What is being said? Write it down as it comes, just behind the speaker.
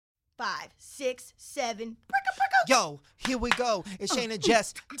5, 6, 7. Yo, here we go. It's Shane and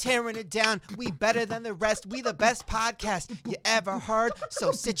Jess tearing it down. We better than the rest. We the best podcast you ever heard.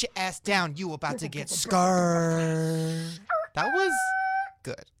 So sit your ass down. You about to get scared. That was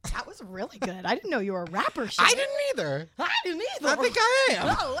good. That was really good. I didn't know you were a rapper, Shane. I didn't either. I think I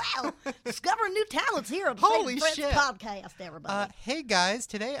am. Oh, wow. Discovering new talents here on the Holy Friends shit. podcast, everybody. Hey, guys.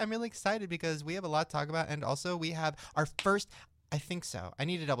 Today I'm really excited because we have a lot to talk about. And also we have our first, I think so. I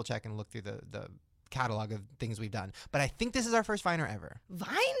need to double check and look through the catalog of things we've done, but I think this is our first Viner ever.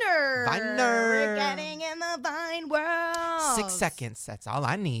 Viner. We're getting in the Vine world. 6 seconds. That's all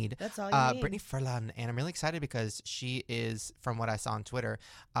I need. That's all you need. Brittany Furlan, and I'm really excited because she is, from what I saw on Twitter,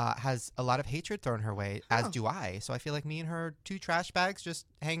 has a lot of hatred thrown her way, as do I. So I feel like me and her, 2 trash bags just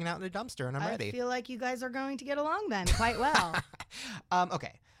hanging out in a dumpster, and I'm ready. I feel like you guys are going to get along then quite well.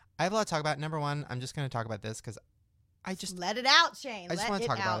 Okay. I have a lot to talk about. Number one, I'm just going to talk about this because I just... Let it out, Shane. I just want to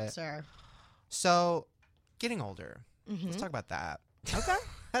talk about it, sir. So, getting older. Mm-hmm. Let's talk about that. Okay.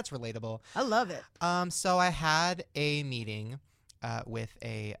 That's relatable. I love it. So I had a meeting with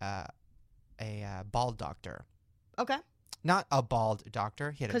a bald doctor. Okay. Not a bald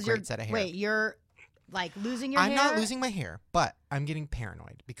doctor. He had a great set of hair. Wait, you're like losing your hair? I'm not losing my hair, but I'm getting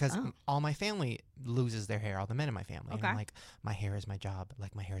paranoid because all my family loses their hair, all the men in my family. Okay. And I'm like, my hair is my job.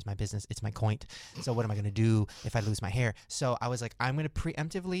 Like, my hair is my business. It's my coin. So what am I going to do if I lose my hair? So I was like, I'm going to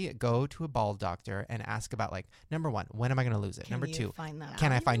preemptively go to a bald doctor and ask about, like, number one, when am I going to lose it? Number two,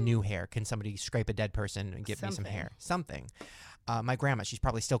 can I find new hair? Can somebody scrape a dead person and give me some hair? Something. My grandma, she's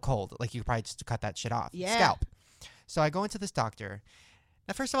probably still cold. Like, you could probably just cut that shit off. Yeah. Scalp. So I go into this doctor.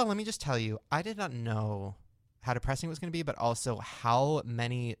 Now, first of all, let me just tell you, I did not know how depressing it was going to be, but also how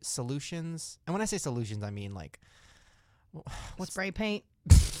many solutions. And when I say solutions, I mean like... Spray paint?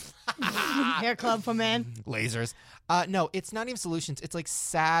 Hair club for men? Lasers. No, it's not even solutions. It's like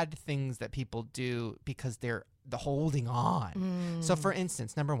sad things that people do because they're holding on. So for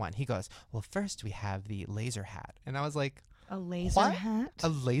instance, number one, he goes, well, first we have the laser hat. And I was like... A laser hat? A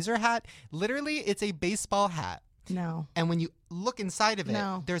laser hat? Literally, it's a baseball hat. No. And when you look inside of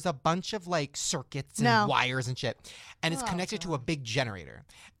it, there's a bunch of like circuits and wires and shit. And it's connected to a big generator.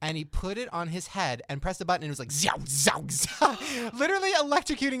 And he put it on his head and pressed the button and it was like, zow, zow, zow. Literally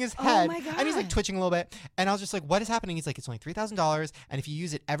electrocuting his head. Oh my God. And he's like twitching a little bit. And I was just like, what is happening? He's like, it's only $3,000. And if you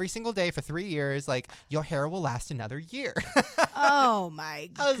use it every single day for 3 years, like your hair will last another year. Oh my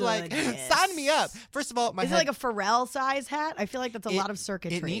God. I was like, sign me up. First of all, my head. Is it like a Pharrell size hat? I feel like that's a lot of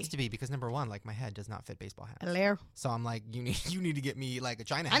circuitry. It needs to be because number one, like my head does not fit baseball hats. Hello? So I'm like, you need to get me like a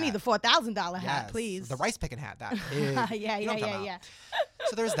China hat. I need the $4,000 hat, please. The rice picking hat. That is, yeah.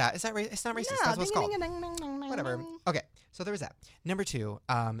 So there's that. Is that it's not racist? That's what it's called. Whatever. Okay. So there was that. Number two,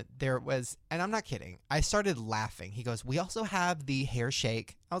 there was, and I'm not kidding, I started laughing. He goes, we also have the hair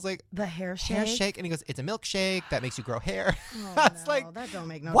shake. I was like, the hair shake? Hair shake. And he goes, it's a milkshake that makes you grow hair. Oh, I was like, that don't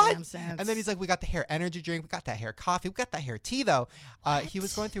make no what? damn sense. And then he's like, we got the hair energy drink. We got that hair coffee. We got that hair tea, though. He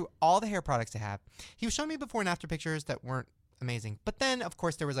was going through all the hair products to have. He was showing me before and after pictures that weren't amazing. But then, of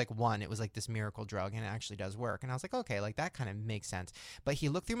course, there was like one. It was like this miracle drug, and it actually does work. And I was like, okay, like that kind of makes sense. But he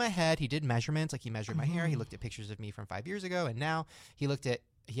looked through my head. He did measurements. Like he measured my hair. He looked at pictures of me from 5 years ago. And now he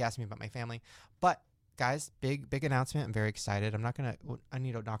asked me about my family. But guys, big announcement. I'm very excited. I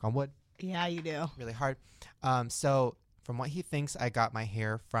need to knock on wood. Yeah, you do. Really hard. So from what he thinks, I got my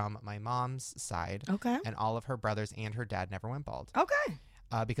hair from my mom's side. Okay. And all of her brothers and her dad never went bald. Okay.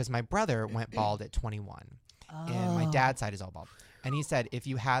 Because my brother went bald at 21. And my dad's side is all bald. And he said if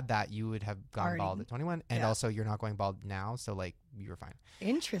you had that, you would have gone bald at 21. And also you're not going bald now. So like you were fine.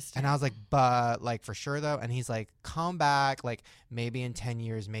 Interesting. And I was like, but like for sure though. And he's like, come back. Like maybe in 10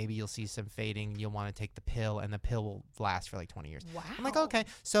 years, maybe you'll see some fading. You'll want to take the pill and the pill will last for like 20 years. Wow. I'm like, okay.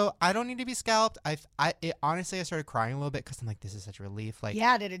 So I don't need to be scalped. Honestly, I started crying a little bit because I'm like, this is such a relief. Like,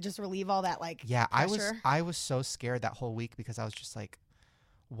 yeah. Did it just relieve all that like pressure? I was so scared that whole week because I was just like,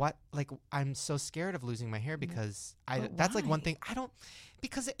 what? Like, I'm so scared of losing my hair because that's like one thing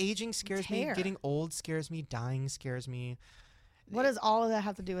because aging scares me, getting old scares me, dying scares me. What does all of that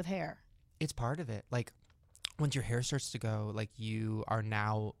have to do with hair? It's part of it. Like, once your hair starts to go, like, you are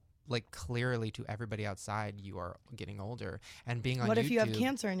now, like, clearly to everybody outside, you are getting older. And being on YouTube. What if you have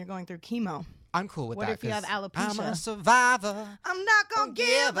cancer and you're going through chemo? I'm cool with that. What if you have alopecia? I'm a survivor. I'm not going to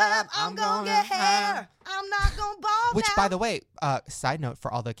give up. I'm going to get hair. I'm not going to bald Which, now. by the way, Side note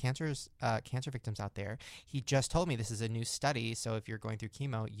for all the cancer victims out there, he just told me this is a new study. So if you're going through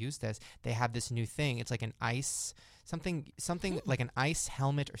chemo, use this. They have this new thing. It's like an ice something like an ice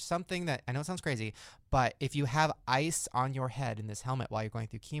helmet or something that I know it sounds crazy, but if you have ice on your head in this helmet while you're going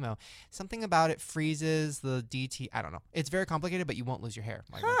through chemo, something about it freezes the DT. I don't know. It's very complicated, but you won't lose your hair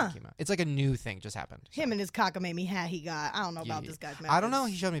while you're going through chemo. It's like a new thing just happened. So. Him and his cockamamie hat he got. I don't know about this guy's methods. I don't know.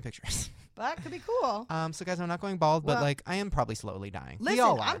 He showed me pictures. But it could be cool. So guys, I'm not going bald, but like I am probably slowly dying.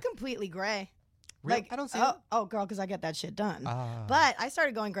 Listen, I'm completely gray. Really? Like, I don't see it. Oh, girl, because I get that shit done. But I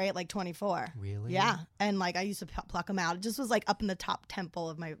started going gray at like 24. Really? Yeah. And like I used to pluck them out. It just was like up in the top temple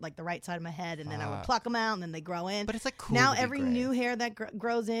of my, like the right side of my head. And then I would pluck them out and then they grow in. But it's like cool. Now every new hair that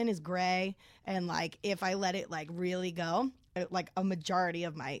grows in is gray. And like if I let it like really go, like a majority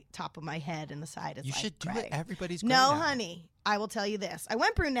of my top of my head and the side is you like should do gray. it. Everybody's gray No, now. honey. I will tell you this. I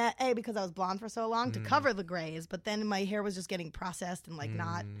went brunette, because I was blonde for so long to cover the grays, but then my hair was just getting processed and like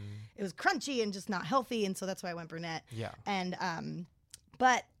not, it was crunchy and just not healthy. And so that's why I went brunette. Yeah. And,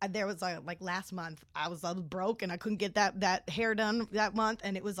 but there was like last month I was broke and I couldn't get that hair done that month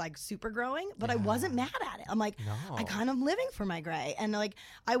and it was like super growing, but I wasn't mad at it. I'm like, no. I kind of living for my gray. And like,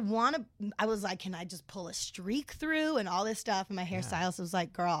 I was like, can I just pull a streak through and all this stuff? And my hairstylist was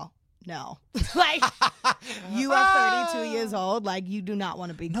like, girl, no. Like, you are 32 years old. Like, you do not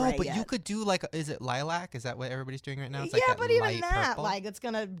want to be gray. No, but yet. you could do like, is it lilac? Is that what everybody's doing right now? It's yeah, like but even light that, purple? like, it's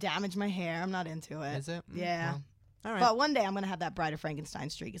going to damage my hair. I'm not into it. Is it? Yeah. Well, all right. But one day I'm going to have that Bride of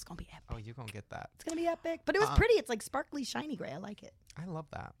Frankenstein streak. It's going to be epic. Oh, you're going to get that. It's going to be epic. But it was pretty. It's like sparkly, shiny gray. I like it. I love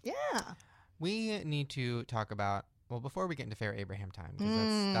that. Yeah. We need to talk about, well, before we get into Fair Abraham time,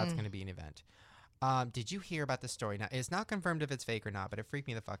 because that's going to be an event. Did you hear about the story? Now, it's not confirmed if it's fake or not, but it freaked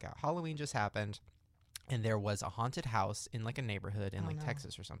me the fuck out. Halloween just happened, and there was a haunted house in like a neighborhood in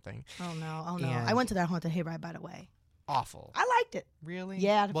Texas or something. Oh, no. Oh, no. And I went to that haunted hayride, by the way. Awful. I liked it. Really?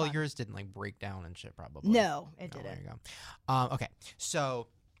 Yeah. Well, yours didn't like break down and shit, probably. No, it didn't. There you go. Okay. So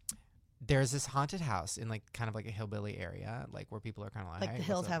there's this haunted house in like kind of like a hillbilly area, like where people are kind of like, Like hey, the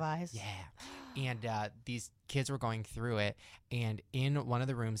hills what's up? have eyes. Yeah. And these kids were going through it, and in one of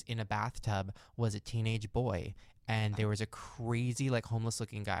the rooms in a bathtub was a teenage boy, and there was a crazy like homeless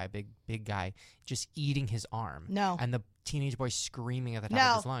looking guy, big guy, just eating his arm. No. And the teenage boy screaming at the top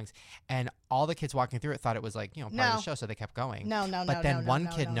of his lungs, and all the kids walking through it thought it was like, part of the show, so they kept going. But then one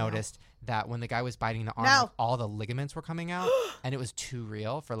kid noticed that when the guy was biting the arm, like, all the ligaments were coming out, and it was too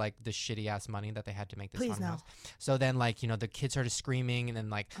real for like the shitty ass money that they had to make this haunted house. So then like the kids started screaming, and then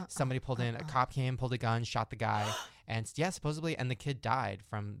like somebody pulled in, a cop came, pulled a gun, shot the guy, and supposedly, and the kid died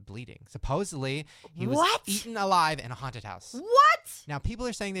from bleeding. Supposedly he was eaten alive in a haunted house. What? Now people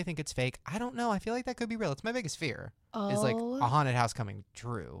are saying they think it's fake. I don't know. I feel like that could be real. It's my biggest fear. Is like a haunted house coming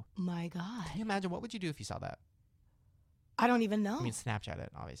true. My God. Can you imagine? What would you do if you saw that? I don't even know. I mean, Snapchat it,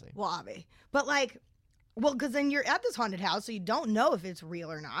 obviously. Well, obviously. But like, because then you're at this haunted house, so you don't know if it's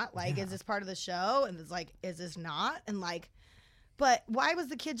real or not. Like, is this part of the show? And it's like, is this not? And like, but why was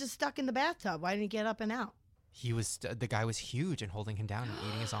the kid just stuck in the bathtub? Why didn't he get up and out? He was, the guy was huge and holding him down and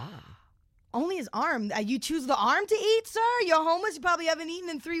eating his arm. Only his arm. You choose the arm to eat, sir? You're homeless. You probably haven't eten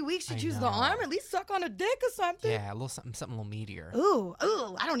in 3 weeks. You choose the arm? At least suck on a dick or something. Yeah, a little something a little meatier. Ooh,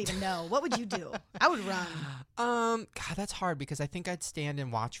 I don't even know. What would you do? I would run. God, that's hard because I think I'd stand and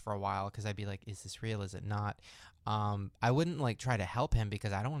watch for a while because I'd be like, is this real? Is it not? I wouldn't like try to help him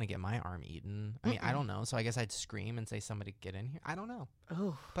because I don't want to get my arm eaten. I mean, I don't know. So I guess I'd scream and say, somebody get in here. I don't know.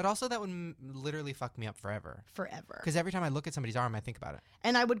 Oh. But also that would literally fuck me up forever. Forever. Because every time I look at somebody's arm, I think about it.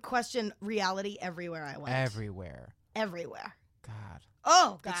 And I would question reality everywhere I went. Everywhere. God.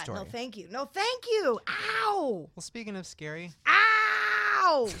 Oh, Good God. story. No, thank you. No, thank you. Ow. Well, speaking of scary.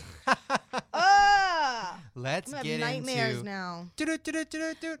 Ow. Let's I'm get nightmares into now.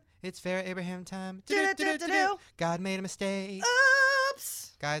 It's Fair Abraham time. Do-do-do-do-do. God made a mistake.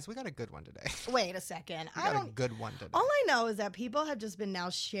 Oops. Guys, we got a good one today. Wait a second. We got a good one today. All I know is that people have just been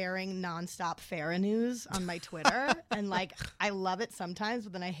now sharing nonstop Farrah news on my Twitter. And like, I love it sometimes,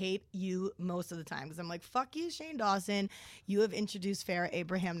 but then I hate you most of the time. Because I'm like, fuck you, Shane Dawson. You have introduced Farrah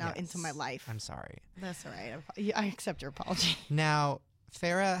Abraham now into my life. I'm sorry. That's all right. I accept your apology. Now,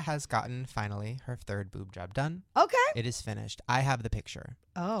 Farrah has gotten, finally, her third boob job done. Okay. It is finished. I have the picture.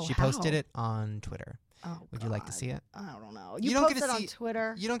 Oh, She posted it on Twitter. Oh, Would you like to see it? I don't know. You You don't get posted to on see-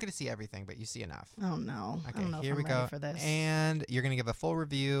 Twitter. You don't get to see everything, but you see enough. Oh, no. Okay, I don't know here if we I'm go. ready for this. And you're going to give a full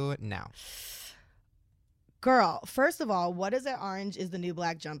review now. Girl, first of all, what is that orange is the new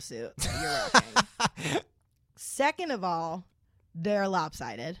black jumpsuit that you're rocking? Second of all, they're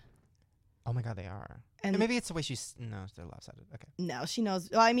lopsided. Oh my God, they are. And maybe it's the way she's. No, they're lopsided. Okay. No, she knows.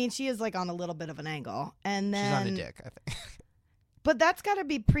 Well, I mean, she is like on a little bit of an angle. And then. She's on a dick, I think. But that's got to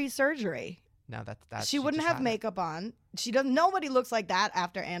be pre-surgery. No, that's she wouldn't just have had it. makeup on. She doesn't. Nobody looks like that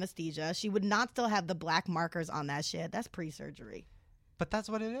after anesthesia. She would not still have the black markers on that shit. That's pre-surgery. But that's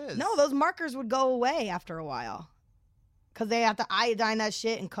what it is. No, those markers would go away after a while. Because they have to iodine that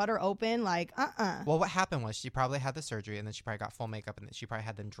shit and cut her open. Like, Well, what happened was she probably had the surgery and then she probably got full makeup and then she probably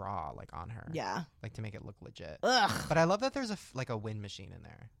had them draw like on her. Yeah. Like to make it look legit. Ugh. But I love that there's a wind machine in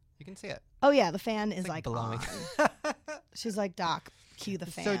there. You can see it. Oh, yeah. The fan is It's like blowing. on. She's like, Doc, cue the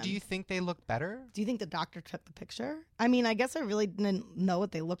fan. So do you think they look better? Do you think the doctor took the picture? I mean, I guess I really didn't know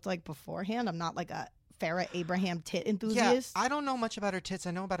what they looked like beforehand. I'm not like a Farrah Abraham tit enthusiast. Yeah, I don't know much about her tits.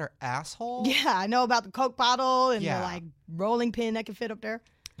 I know about her asshole. Yeah, I know about the Coke bottle and Yeah. the like rolling pin that can fit up there.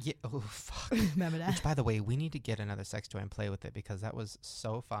 Yeah. Oh, fuck. Remember that? Which, by the way, we need to get another sex toy and play with it because that was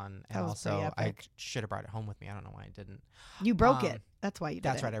so fun. And That was pretty also, I epic. should have brought it home with me. I don't know why I didn't. You broke it. That's why you did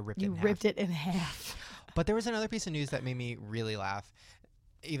That's it. right. I ripped it You in ripped half. it in half. But there was another piece of news that made me really laugh,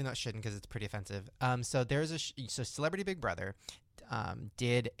 even though it shouldn't because it's pretty offensive. So there's so Celebrity Big Brother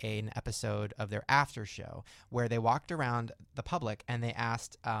did an episode of their after show where they walked around the public and they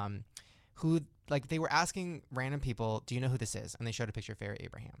asked who, like, they were asking random people, do you know who this is? And they showed a picture of Farrah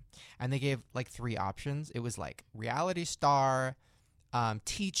Abraham. And they gave like 3 options. It was like reality star,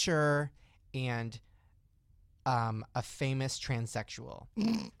 teacher, and a famous transsexual.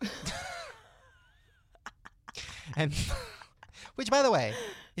 And which, by the way,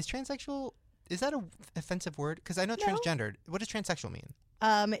 is transsexual, is that a offensive word? Because I know No. transgendered. What does transsexual mean?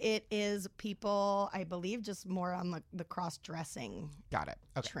 It is people, I believe, just more on the cross-dressing Got it.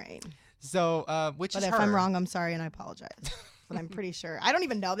 Okay. train. So, which But is if her. I'm wrong, I'm sorry and I apologize. But I'm pretty sure. I don't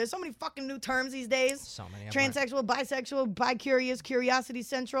even know. There's so many fucking new terms these days. So many of them. Transsexual, bisexual, bi-curious, curiosity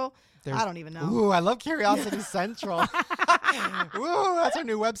central. I don't even know. Ooh, I love Curiosity Central. Ooh, that's our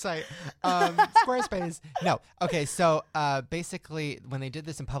new website. Squarespace. No. Okay, so basically when they did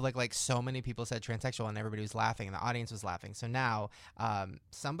this in public, like so many people said transsexual and everybody was laughing and the audience was laughing. So now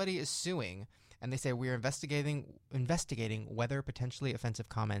somebody is suing and they say we're investigating whether potentially offensive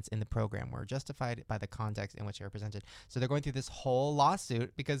comments in the program were justified by the context in which they were presented. So they're going through this whole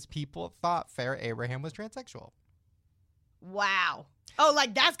lawsuit because people thought Farrah Abraham was transsexual. Wow. Oh,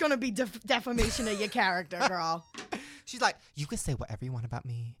 like that's going to be defamation of your character, girl. She's like, you can say whatever you want about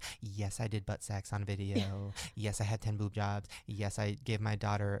me. Yes, I did butt sex on video. Yes, I had 10 boob jobs. Yes, I gave my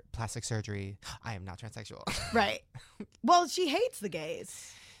daughter plastic surgery. I am not transsexual. Right. Well, she hates the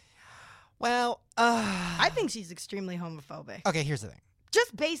gays. Well, I think she's extremely homophobic. okay, here's the thing.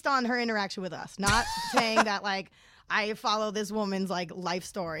 Just based on her interaction with us. Not saying that, like, I follow this woman's, like, life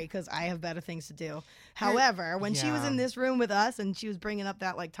story because I have better things to do. However, when she was yeah. in this room with us and she was bringing up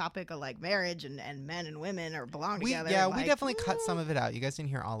that, like, topic of, like, marriage and men and women or belong together. We like, definitely cut some of it out. You guys didn't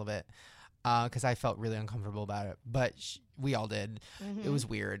hear all of it because I felt really uncomfortable about it. But we all did. mhm. It was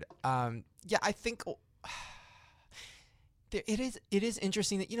weird. Yeah, I think it is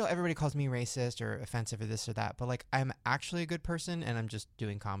interesting that, you know, everybody calls me racist or offensive or this or that, but like I'm actually a good person and I'm just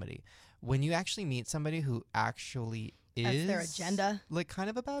doing comedy. When you actually meet somebody who actually is That's their agenda. like kind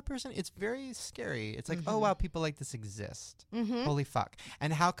of a bad person, it's very scary. It's like, oh Mhm. wow, people like this exist. Mhm. Holy fuck.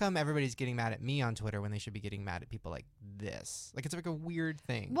 And how come everybody's getting mad at me on Twitter when they should be getting mad at people like this? Like it's like a weird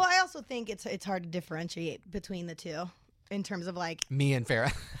thing. Well, I also think it's hard to differentiate between the two in terms of, like, Me and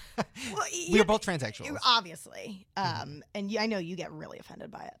Farrah. well, We are both transsexuals obviously. And I know you get really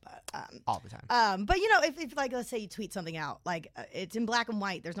offended by it, but all the time. but you know, if like, let's say you tweet something out, like it's in black and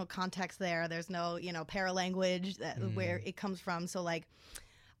white, there's no context there, there's no, you know, paralanguage where it comes from. So like,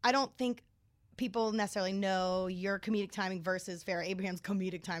 I don't think people necessarily know your comedic timing versus Farrah Abraham's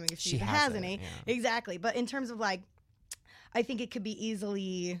comedic timing if she even has any. Yeah. Exactly. But in terms of, like, I think it could be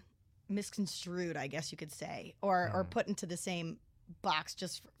easily misconstrued, I guess you could say, or put into the same box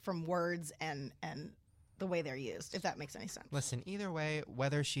just from words and the way they're used, if that makes any sense. Listen, either way,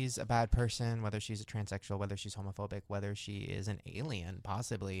 whether she's a bad person, whether she's a transsexual, whether she's homophobic, whether she is an alien,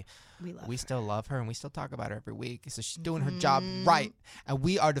 possibly, we still love her and we still talk about her every week. So she's doing her job right. And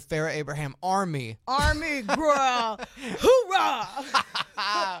we are the Farrah Abraham army. Army, girl. Hoorah!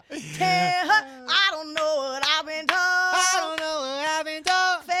 Tell her I don't know what I've been told. I don't know what I've been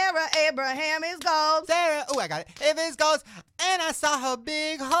told. Farrah Abraham is gold. Sarah, oh, I got it. If it goes, and I saw her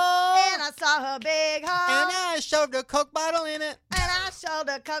big hole. And I saw her big hole. And I shoved a Coke bottle in it. And I showed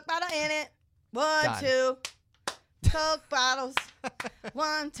a Coke bottle in it. 1, Done. 2 Coke bottles.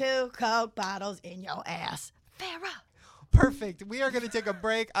 1, 2 Coke bottles in your ass. Farrah. Perfect. We are going to take a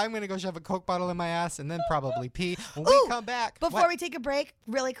break. I'm going to go shove a Coke bottle in my ass and then probably pee. When we come back. Before we take a break,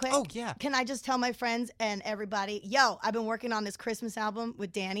 really quick. Oh, yeah. Can I just tell my friends and everybody, I've been working on this Christmas album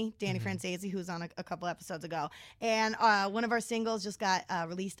with Danny Francesi, who's on a couple episodes ago. And one of our singles just got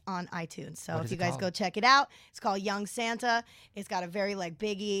released on iTunes. So if you guys go check it out, it's called Young Santa. It's got a very like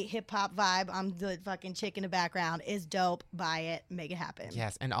Biggie hip hop vibe. I'm the fucking chick in the background. It's dope. Buy it. Make it happen.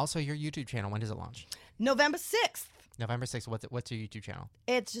 Yes. And also your YouTube channel. When does it launch? November 6th. November 6th. What's your YouTube channel?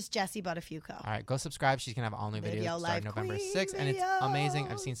 It's just Jessie Buttafuoco. All right, go subscribe. She's going to have all new videos starting November 6th, and it's amazing.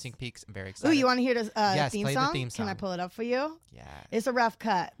 I've seen sneak peeks. I'm very excited. Ooh, you want to hear the yes, theme play song? The theme song? Can I pull it up for you? Yeah. It's a rough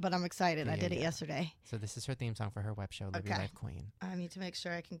cut, but I'm excited. Yeah, I did it yesterday. So this is her theme song for her web show, Live Your Life Queen. I need to make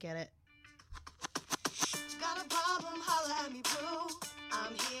sure I can get it. Got a problem, holla at me, boo.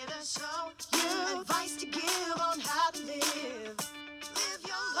 I'm here to show you advice to give on how to live. Live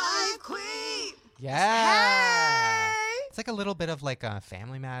your life, queen. Yeah. Hey! It's like a little bit of like a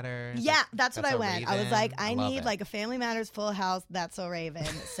Family Matters. Yeah, like, that's what I went. Raven. I was like, I need it. like a Family Matters, Full House, That's So Raven,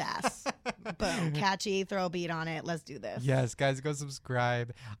 sass. Boom, catchy, throw a beat on it. Let's do this. Yes, guys, go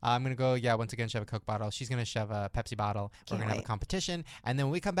subscribe. I'm going to go, once again, shove a Coke bottle. She's going to shove a Pepsi bottle. We're going to have a competition. And then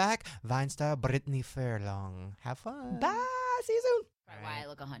when we come back, Vine star Brittany Furlan. Have fun. Bye. See you soon. Why I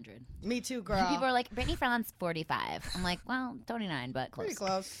look 100. Me too, girl. People are like, Brittany Furlan's 45. I'm like, well, 29, but close. Pretty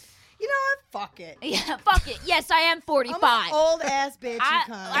close. You know what? Fuck it. Yeah, fuck it. Yes, I am 45. I'm an old ass bitch.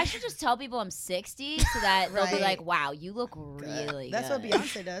 I should just tell people I'm 60 so that they'll be Right. like, wow, you look really That's good. what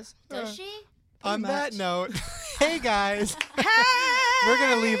Beyonce does. Does she? On that much. note, hey, guys. Hey! We're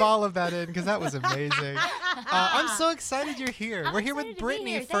going to leave all of that in because that was amazing. I'm so excited you're here. I'm We're here excited with to be Brittany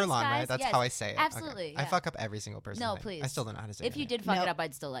here. Thanks, Furlan, right? guys. That's Yes, how I say it. absolutely, Okay. I yeah. fuck up every single person. No, please. I still don't know how to say If it. you did fuck Nope. it up,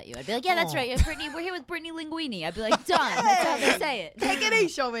 I'd still let you. I'd be like, yeah, that's Aw. right. Yeah, Brittany, we're here with Brittany Linguini. I'd be like, done. That's how they say it. Take it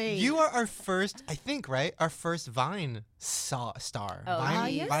easy, over here. You are our first, I think, right? Our first Vine star. Oh,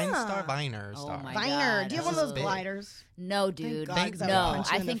 Vine, yeah. Vine star, Viner Oh star. my Viner. God. Do you have one This of is those big. gliders? No, dude. God, 'cause I would No, punch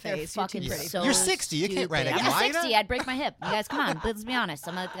you I in the think they're face. You're too fucking pretty. so You're 60. You can't ride a stupid. I'm glider. 60. I'd break my hip. You guys, come on. Let's be honest.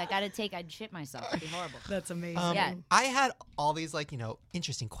 I'd shit myself. It'd be horrible. Yeah. I had all these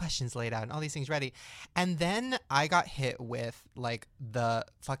interesting questions laid out and all these things ready. And then I got hit with like the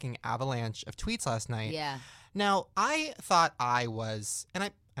fucking avalanche of tweets last night. Yeah. Now, I thought I was, and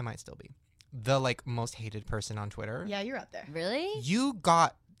I might still be, the like most hated person on Twitter. Yeah, you're up there. Really? You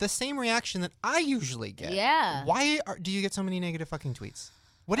got the same reaction that I usually get. Yeah. Why do you get so many negative fucking tweets?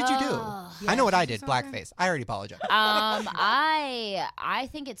 What did you do? Oh. I know what I did you did. do something? Blackface. I already apologize. I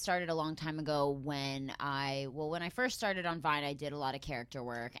think it started a long time ago when I first started on Vine, I did a lot of character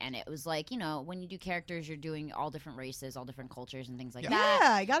work, and it was like, when you do characters, you're doing all different races, all different cultures, and things like that.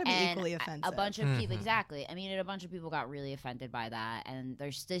 Yeah, I gotta be And equally a offensive. bunch of people, Mhm. exactly. I mean, a bunch of people got really offended by that, and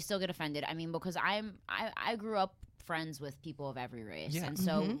they still get offended. I mean, because I grew up friends with people of every race, Yeah. and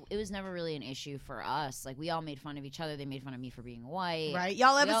so it was never really an issue for us. Like, we all made fun of each other. They made fun of me for being white. Right?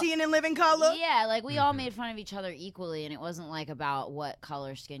 Y'all ever We all- seen In Living Color? Yeah, like we all made fun of each other equally, and it wasn't like about what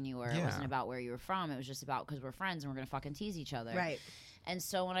color skin you were. It Yeah. wasn't about where you were from. It was just about because we're friends and we're gonna fucking tease each other. Right. And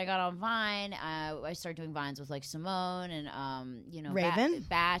so when I got on Vine, I started doing Vines with like Simone and Raven?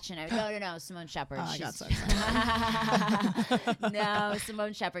 Batch and no Simone Shepherd. Oh, I got so No,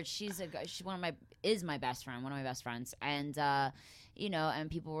 Simone Shepherd. She's my best friend, one of my best friends, and and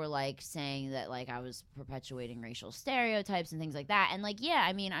people were like saying that like I was perpetuating racial stereotypes and things like that, and like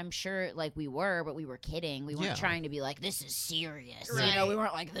I mean I'm sure like we were, but we were kidding. We weren't Yeah. trying to be like this is serious. Right. We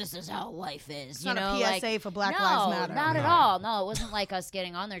weren't like this is how life is. It's not a PSA for Black no, Lives Matter. not at No. all. No, it wasn't like us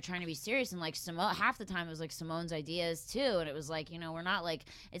getting on there trying to be serious. And like Simone, half the time it was like Simone's ideas too. And it was like, we're not like,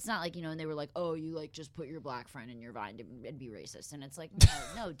 it's not like, and they were like, oh, you like just put your black friend in your Vine and be racist. And it's like,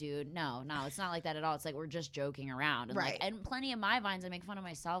 no, dude, no, it's not like that at all. It's like we're just joking around. And Right. like, and plenty of my Vines, I make fun of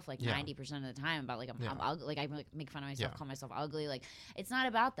myself like Yeah. 90% of the time about like I'm Yeah. ugly. Like I make fun of myself, Yeah. call myself ugly. Like it's not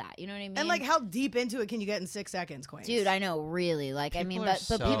about that. You know what I mean? And like, how deep into it can you get in 6 seconds, Queen? Dude, I know, really. Like, I mean, People are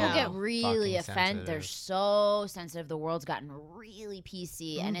but people so get really fucking offended. They're sensitive. so sensitive. The world's gotten really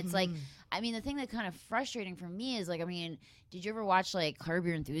PC. And it's like, Mhm. I mean, the thing that's kind of frustrating for me is like, I mean, did you ever watch like Curb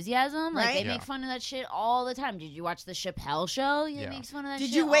Your Enthusiasm? Like, Right. they Yeah. make fun of that shit all the time. Did you watch the Chappelle show? He Yeah. makes fun of that Did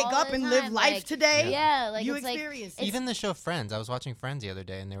shit you wake all up the and time. live life Like, today? Yeah, like, You it's like, experienced it. Even the show Friends, I was watching Friends the other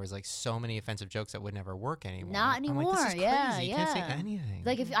day, and there was like so many offensive jokes that would never work anymore. Not I'm like, anymore, this is crazy. yeah, You can't say yeah. anything.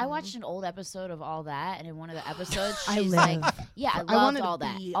 like if I watched an old episode of All That, and in one of the episodes, she's I like, live. yeah, I I loved wanted to All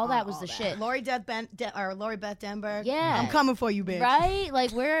That. be All on That was All the That. shit. Lori Beth Denberg. Yeah. I'm coming for you, bitch. Right?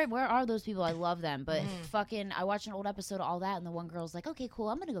 Like where are those those people. I love them. But fucking, I watched an old episode of All That, and the one girl's like, okay, cool,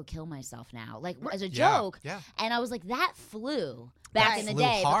 I'm going to go kill myself now. Like, as a joke. Yeah. And I was like, that flew back in the Flew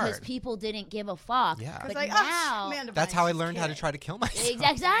day hard. because people didn't give a fuck. Yeah. It's But like, now... Amanda That's how I Bynes, learned how to kid. try to kill myself.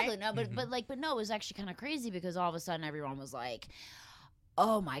 Exactly. No, but no, it was actually kind of crazy because all of a sudden everyone was like,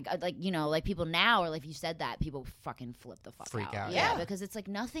 oh my God, like, you know, like people now, or like if you said that, people fucking flip the fuck Freak out, Yeah, yeah. because it's like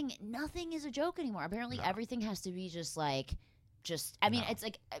nothing is a joke anymore. Apparently everything has to be I mean, it's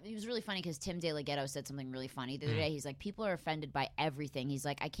like, it was really funny because Tim DeLaGhetto said something really funny the other day. He's like, people are offended by everything. He's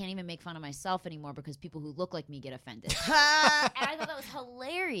like, I can't even make fun of myself anymore because people who look like me get offended. And I thought that was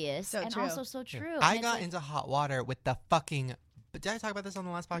hilarious So and true. also so true. I And it's got like, into hot water with the fucking. But did I talk about this on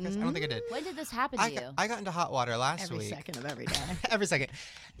the last podcast? I don't think I did. when did this happen to you? I got into hot water last Every week. second of every day. Every second.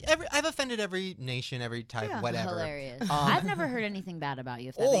 I've offended every nation, every type, Yeah. whatever. Hilarious. I've never heard anything bad about you.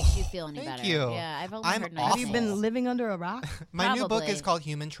 If that makes you feel any thank better. you. Yeah, I've only I'm heard nice awful. Have you things. been living under a rock? My new book Probably. is called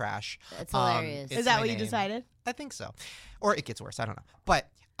Human Trash. It's hilarious. It's Is that my what you name. decided? I think so. Or it gets worse. I don't know. But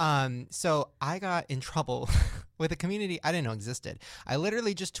so I got in trouble with a community I didn't know existed. I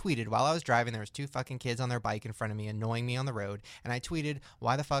literally just tweeted while I was driving. There was 2 fucking kids on their bike in front of me annoying me on the road. And I tweeted,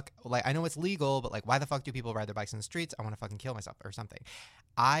 why the fuck, like, I know it's legal, but like, why the fuck do people ride their bikes in the streets? I want to fucking kill myself or something.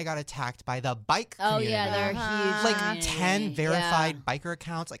 I got attacked by the bike Oh community. yeah, they're huge. Like community. 10 verified biker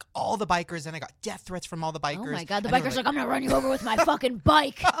accounts, like all the bikers, and I got death threats from all the bikers. Oh my God, the and they were bikers like, I'm gonna run you over with my fucking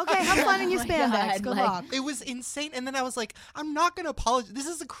bike. Okay, have fun in your Oh my spandex. God, Good like- luck. It was insane. And then I was like, I'm not going to apologize. This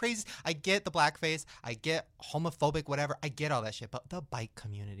is the crazy. I get the blackface. I get homophobic, whatever. I get all that shit. But the bike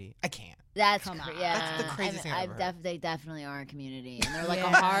community, I can't. That's Come on. yeah. That's the craziest thing I've ever heard. They definitely are a community, and they're like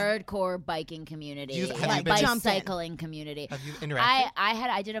Yeah. a hardcore biking community, Have you like been- bicycling community. Have you interacted?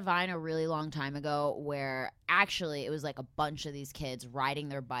 I did a Vine a really long time ago where actually it was like a bunch of these kids riding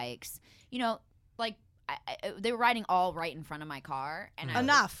their bikes. You know, like they were riding all right in front of my car, and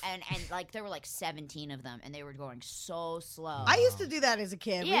Enough. and like there were like 17 of them, and they were going so slow. I used to do that as a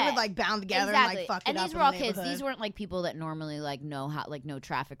kid. We Yeah. would like bound together Exactly. and like fuck it up these in were all the kids. neighborhood. These weren't like people that normally like know how like know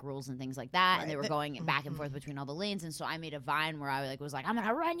traffic rules and things like that. Right. And they were They- going back and forth between all the lanes. And so I made a Vine where I like was like, I'm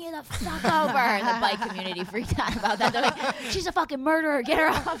gonna run you the fuck over. And the bike community freaked out about that. They're like, she's a fucking murderer. Get her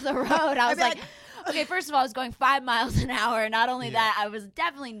off the road. I was mean, like. Okay, first of all, I was going 5 miles an hour, and not only that, I was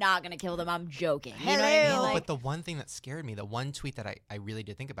definitely not going to kill them. I'm joking. You know what I mean? Hello. Like, But the one thing that scared me, the one tweet that I really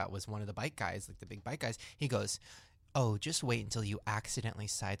did think about was one of the bike guys, like the big bike guys. He goes, oh, just wait until you accidentally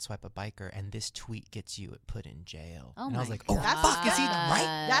sideswipe a biker and this tweet gets you put in jail. Oh and I was my like, oh, God. fuck, is he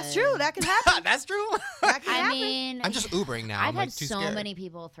right? That's true. That can happen. That's true. That can I happen. mean, I'm just Ubering now. I've I'm had like too so scared. many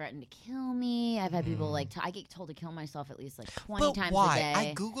people threaten to kill me. I've had people like I get told to kill myself at least like 20 But times why? a day.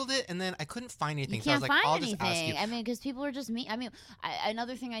 I Googled it and then I couldn't find anything. You so I was can't like, I'll find just ask you. anything. I mean, because people are just mean. I mean,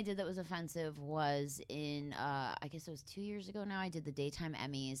 another thing I did that was offensive was in I guess it was 2 years ago now. I did the daytime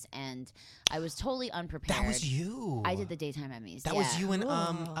Emmys, and I was totally unprepared. That was you. I did the daytime Emmys. That yeah. was you and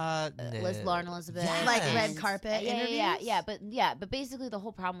Lauren Elizabeth, Yes. Like and- red carpet yeah, interviews? but basically the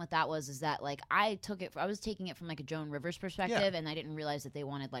whole problem with that was that like I was taking it from like a Joan Rivers perspective, and I didn't realize that they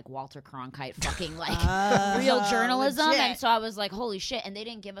wanted like Walter Cronkite fucking like real journalism, legit. and so I was like, holy shit! And they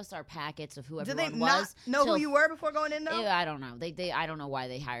didn't give us our packets of who Did they everyone not was. know till who you were before going in though? I don't know. They I don't know why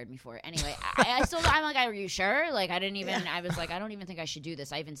they hired me for it. Anyway, I'm like, are you sure? Like, I didn't even. I was like, I don't even think I should do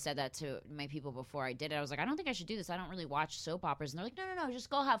this. I even said that to my people before I did it. I was like, I don't think I should do this. I don't really watch soap operas. And they're like, no, just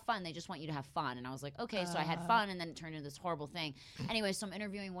go have fun. They just want you to have fun. And I was like, okay. So I had fun, and then it turned into this horrible thing. Anyway, so I'm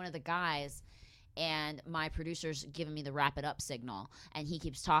interviewing one of the guys. And my producer's giving me the wrap it up signal, and he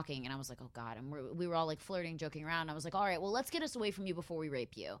keeps talking, and I was like, oh God. And we were all like flirting, joking around. And I was like, all right, well, let's get us away from you before we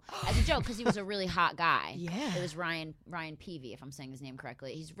rape you. As a joke, because he was a really hot guy. Yeah. It was Ryan Peavy, if I'm saying his name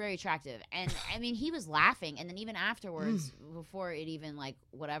correctly. He's very attractive. And I mean, he was laughing. And then even afterwards, before it even like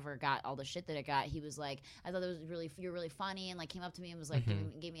whatever got all the shit that it got, he was like, I thought you're really funny, and like came up to me and was like,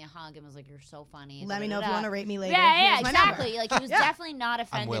 gave me a hug and was like, you're so funny. Let me know if you da-da-da. want to rate me later. Yeah, Here's my number. exactly. Like he was definitely not I'm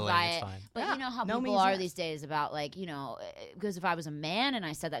offended willing. by It's it. fine. But Yeah. you know how No people means are yes. these days about like, you know, because if I was a man and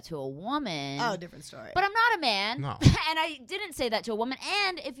I said that to a woman. Oh, different story. But I'm not a man. No. And I didn't say that to a woman.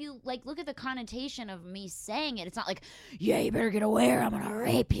 And if you like look at the connotation of me saying it, it's not like, yeah, you better get away or I'm gonna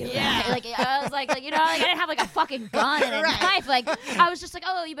rape you. Yeah. Like I was like, you know, like I didn't have like a fucking gun and a Right. knife. Like I was just like,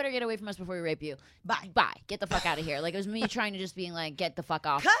 oh, you better get away from us before we rape you. Bye. Get the fuck out of here. Like it was me trying to just being like, get the fuck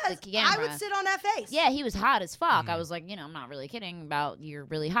off Because the camera. I would sit on that face. Yeah, he was hot as fuck. I was like, you know, I'm not really kidding about you're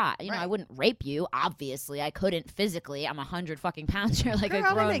really hot. You know, I Right. wouldn't rape you. you. Obviously, I couldn't physically. I'm 100 fucking pounds. You're like Girl, a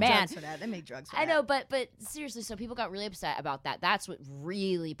they grown make man. drugs for that. They make drugs for I that. know, but seriously, so people got really upset about that. That's what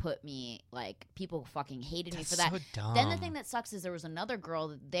really put me, like, people fucking hated me for that. So dumb. Then the thing that sucks is there was another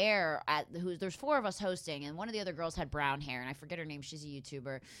girl there there's 4 of us hosting, and one of the other girls had brown hair, and I forget her name. She's a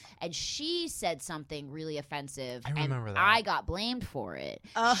YouTuber, and she said something really offensive. I remember and that. I got blamed for it.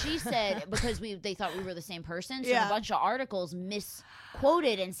 She said because they thought we were the same person, so Yeah. a bunch of articles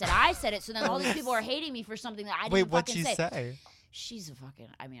misquoted and said I said it. So then all these people are hating me for something that I didn't Wait, what'd fucking she say. say? She's a fucking.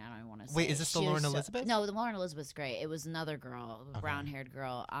 I mean, I don't even want to say. Wait, is this the She Lauren was Elizabeth? No, the Lauren Elizabeth's great. It was another girl, Okay. brown-haired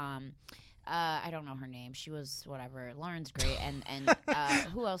girl. I don't know her name. She was whatever. Lauren's great, and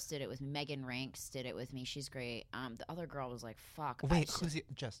who else did it with me? Megan Ranks did it with me. She's great. The other girl was like, "Fuck." Wait, who's it?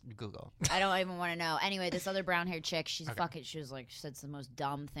 Just Google. I don't even want to know. Anyway, this other brown-haired chick, she's Okay. fucking. She was like, she said the most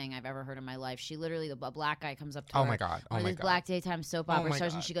dumb thing I've ever heard in my life. She literally, a black guy comes up to her. Oh my god. Oh One of my these god. black daytime soap Oh opera my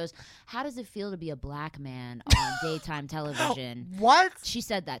stars, and God. she goes, "How does it feel to be a black man on daytime television?" What? She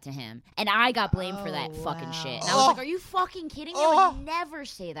said that to him, and I got blamed for that Oh, fucking wow. shit. And I was Oh. like, "Are you fucking kidding me? I Oh. would never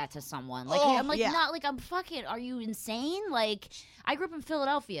say that to someone." Like, Oh. I'm like, Yeah. not like I'm fucking. Are you insane? Like, I grew up in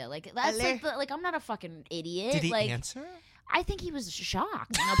Philadelphia. Like, that's like I'm not a fucking idiot. Did he like, answer? I think he was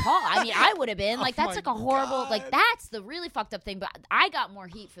shocked and appalled. I mean, I would have been. Like, Oh that's my like a horrible, like, God. that's the really fucked up thing. But I got more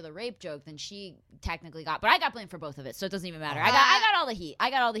heat for the rape joke than she technically got. But I got blamed for both of it, so it doesn't even matter. I got all the heat. I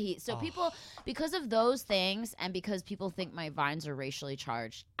got all the heat. So people, because of those things and because people think my vines are racially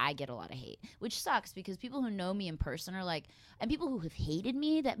charged, I get a lot of hate, which sucks because people who know me in person are like, and people who have hated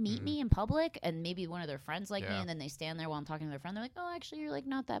me that meet me in public and maybe one of their friends like me Yeah. and then they stand there while I'm talking to their friend, they're like, "Oh, actually, you're like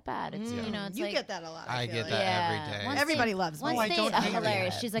not that bad." It's, Yeah. you know, it's you like, get that a lot. I feel get like. that every day. Once Everybody they- loves once me. I they- don't hate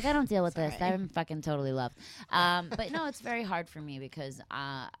hilarious. that. She's like, I don't deal with this. Sorry. I'm fucking totally loved. But no, it's very hard for me because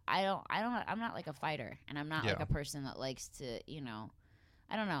I'm not like a fighter, and I'm not like Yeah. a person that likes to, you know.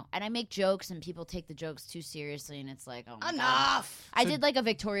 I don't know. And I make jokes, and people take the jokes too seriously, and it's like, oh my God. Enough. I did like a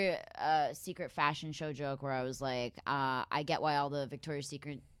Victoria's Secret fashion show joke where I was like, I get why all the Victoria's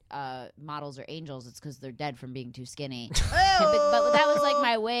Secret models are angels. It's because they're dead from being too skinny. But that was like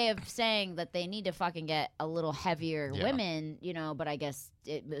my way of saying that they need to fucking get a little heavier Yeah. women, you know, but I guess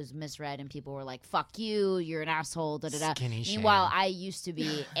it was misread and people were like, "Fuck you, you're an asshole." Da da da. Skinny Meanwhile, shame. I used to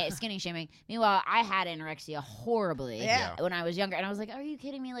be skinny shaming. Meanwhile, I had anorexia horribly Yeah. when I was younger, and I was like, "Are you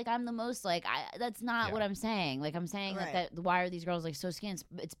kidding me? Like, I'm the most like that's not Yeah. what I'm saying. Like, I'm saying Right. that why are these girls like so skinny?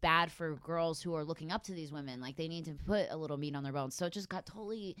 It's bad for girls who are looking up to these women. Like, they need to put a little meat on their bones." So it just got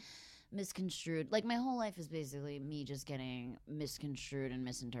totally misconstrued. Like, my whole life is basically me just getting misconstrued and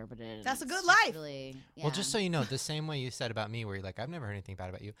misinterpreted. and That's a it's good just life. Really, Well, just so yeah. you know, the same way you said about me, where you're like, I've never heard anything bad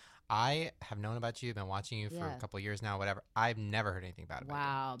about you. I have known about you, been watching you for Yeah. a couple of years now, whatever. I've never heard anything bad about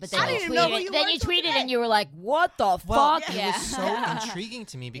Wow, but So- then I you didn't even know who tweeted. you Then were you until tweeted, today. and you were like, "What the you. Well, fuck?" it was so intriguing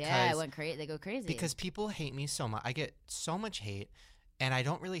to me because yeah, it went crazy. They go crazy because people hate me so much. I get so much hate, and I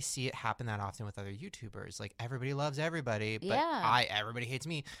don't really see it happen that often with other YouTubers. Like, everybody loves everybody, but Yeah. everybody hates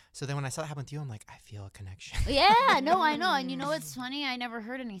me. So then when I saw that happen with you, I'm like, I feel a connection. Yeah, no, I know. And you know what's funny? I never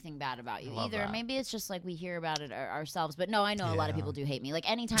heard anything bad about you I love either. that. Maybe it's just like we hear about it ourselves. But no, I know a lot of Yeah. people do hate me. Like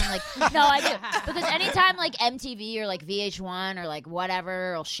anytime, like, no, I do. Because anytime like MTV or like VH1 or like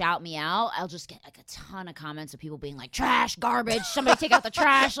whatever will shout me out, I'll just get like a ton of comments of people being like, "Trash, garbage, somebody take out the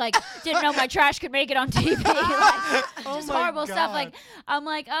trash." Like, didn't know my trash could make it on TV. Like, Oh just my horrible stuff. Like, God. I'm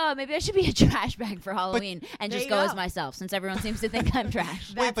like, oh, maybe I should be a trash bag for Halloween and There just you go as go. myself since everyone seems to think I'm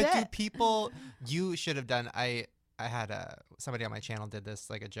trash. Wait, but That's do it. people? You should have done. I had somebody on my channel did this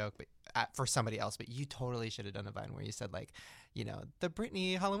like a joke, but for somebody else. But you totally should have done a Vine where you said like, you know, the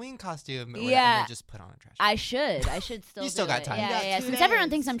Brittany Halloween costume. or whatever, and Yeah. then just put on a trash. I should still You still do got it. time. Yeah, You got yeah. 2 Since everyone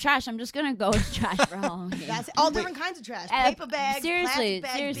days. thinks I'm trash, I'm just gonna go as trash for Halloween. That's all Wait. different kinds of trash. Uh, Paper bags, seriously, plastic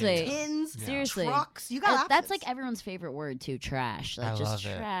bags, seriously. tins, Yeah. Seriously. trucks. You got That's options. like everyone's favorite word too. Trash. Like I just love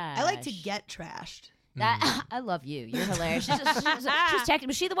it. trash. I like to get trashed. That. I love you. You're hilarious. She's texting.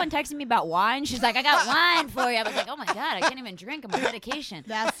 Was she the one texting me about wine? She's like, "I got wine for you." I was like, "Oh my God, I can't even drink. I'm on medication."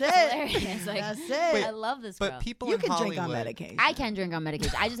 That's it. It's hilarious. Like, That's it. I love this girl. But people You in can Hollywood, drink on medication. I can drink on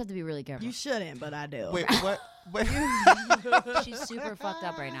medication. I just have to be really careful. You shouldn't, but I do. Wait, what? What? She's super fucked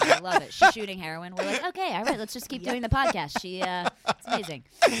up right now. I love it. She's shooting heroin. We're like, okay, all right, let's just keep doing the podcast. It's amazing.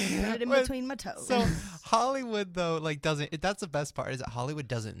 Put it in Wait, between my toes. So Hollywood though, like that's the best part is that Hollywood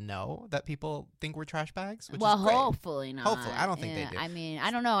doesn't know that people think we're trash bags. Which Well, is great. hopefully not. Hopefully. I don't think they Yeah, do. I mean,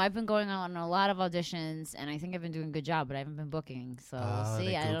 I don't know. I've been going on a lot of auditions, and I think I've been doing a good job, but I haven't been booking. So Oh, we'll see.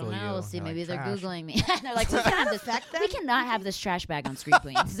 they I don't Google know. you. We'll see. They're Maybe like, they're "Trash." Googling me. They're like, we can't have this. Affect them? We cannot have this trash bag on Screen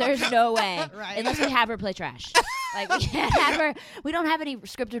Queens. There's no way. Right. Unless we have her play trash. Like we don't have any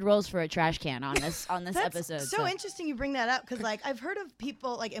scripted roles for a trash can on this episode. So interesting you bring that up because like I've heard of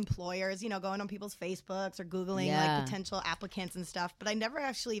people like employers, going on people's Facebooks or Googling like potential applicants and stuff, but I never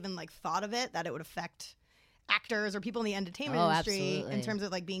actually even like thought of it that it would affect actors or people in the entertainment industry absolutely. in terms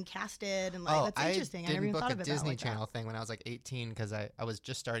of like being casted and like that's interesting. I never even thought of it Disney that like Channel that. thing when I was like 18 because I was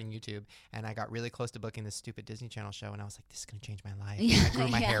just starting YouTube and I got really close to booking this stupid Disney Channel show and I was like, this is gonna change my life. Yeah, I grew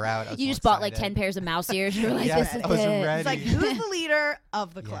my hair out. I was you so just bought like excited. 10 pairs of mouse ears. You were like, this is I was it. ready. It's like who's the leader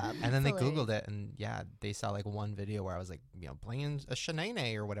of the Yeah. club? And then they Hilarious. Googled it and they saw like one video where I was like, playing a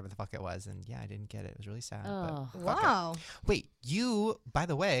shenane or whatever the fuck it was and I didn't get it. It was really sad. Oh. But fuck it. Wow. Wait, by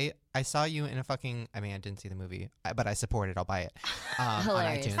the way, I saw you in a fucking. I mean, I didn't see the movie, but I support it. I'll buy it.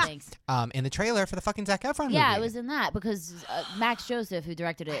 Hilarious. On iTunes. Thanks. In the trailer for the fucking Zac Efron movie. Yeah, it was in that because Max Joseph, who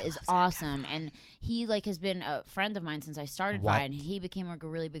directed it, is awesome, and he like has been a friend of mine since I started What? Vine. He became like a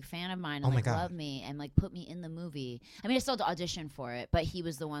really big fan of mine Oh and my like God. loved me and like put me in the movie. I mean, I still had to audition for it, but he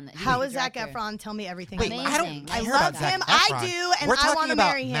was the one that. he How was is the Zac director. Efron? Tell me everything. Wait, Amazing. I don't. I I heard love about him. Zac him. Efron. I do, and We're I talking wanna about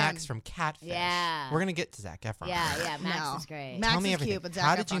marry him. Max from Catfish. Yeah. We're gonna get to Zac Efron. Yeah, Max No. is great. Max Tell me is everything. cute, but Zac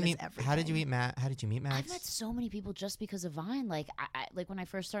How did you Efron is meet? How did you everything. meet Matt? How did you meet Max? I've met so many people just because of Vine. Like, I like when I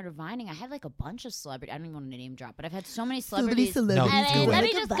first started Vining, I had like a bunch of celebrities. I don't even want to name drop, but I've had so many celebrities. No, I mean, do let it.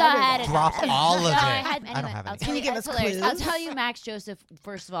 me just go ahead and Drop all of No, it. I I don't have I'll any. tell Can you you, give it's us hilarious. I'll clues? tell you, Max Joseph.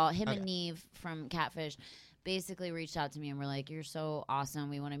 First of all, him Okay. and Neve from Catfish basically reached out to me and were like, "You're so awesome.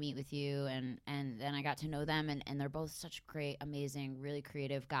 We want to meet with you." And then I got to know them, and they're both such great, amazing, really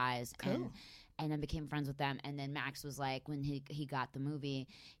creative guys. Cool. And then became friends with them. And then Max was like, when he got the movie,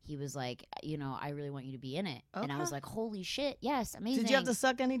 he was like, I really want you to be in it. And I was Okay. like, holy shit, yes, amazing. Did you have to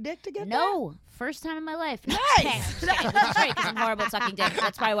suck any dick to get there? No, first time in my life. Nice. That's right, because I'm horrible at sucking dick.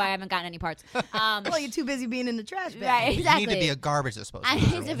 That's probably why I haven't gotten any parts. Well, you're too busy being in the trash bag. Right, exactly. You need to be a garbage disposal. I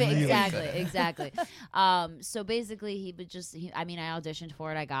You're need to be really exactly, good. exactly. So basically, he would just. I auditioned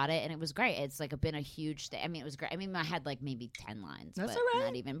for it. I got it, and it was great. It's like been a huge thing. I mean, it was great. I mean, I had like maybe 10 lines. That's but all right.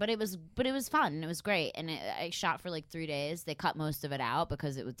 Not even. But it was fun. And it was great. And I shot for like 3 days. They cut most of it out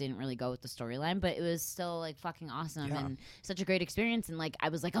because it didn't really go with the storyline. But it was still like fucking awesome Yeah. and such a great experience. And like I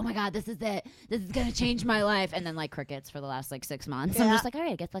was like, oh my god, this is it. This is gonna change my life. And then like crickets for the last like 6 months. I'm Yeah. just like, all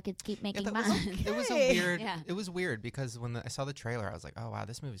right, I guess I could keep Yeah, making that was mine. it was a Okay. weird. Yeah. It was weird because when I saw the trailer, I was like, "Oh wow,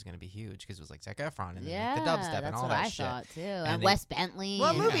 this movie's gonna be huge." Because it was like Zac Efron and Yeah, like, the dubstep that's and all what that I shit. thought too. And they- Wes Bentley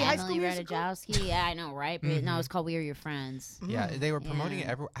What and movie? High Emily School Musical? Ratajkowski. Yeah, I know, right? But no, it's called We Are Your Friends. Yeah, they were promoting it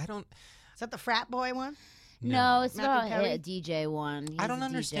Yeah. everywhere. I don't. Is that the frat boy one? No, it's Matthew about Perry? a DJ one. I He's don't a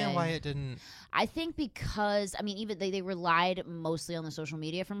understand DJ. why it didn't. I think because even they relied mostly on the social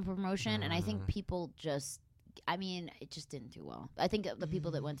media from promotion, and I Mm. think people just. It just didn't do well. I think the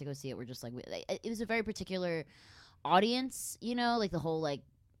people that went to go see it were just like it was a very particular audience, like the whole like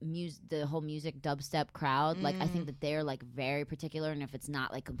music dubstep crowd. Like I think that they're like very particular, and if it's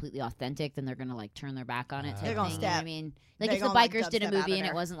not like completely authentic, then they're gonna like turn their back on it. type They're gonna thing, you know what I step. mean, like They're if the gonna, like, bikers did a dubstep out movie of and it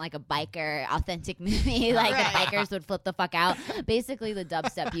there. wasn't like a biker authentic movie, like Right. the bikers would flip the fuck out. Basically, the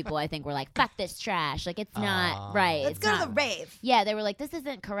dubstep people I think were like, "Fuck this trash! Like it's not right. Let's it's go not to the rave. Yeah, they were like, "This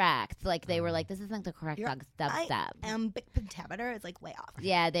isn't correct." Like they were like, "This isn't the correct You're- dubstep." Big pentameter is like way off.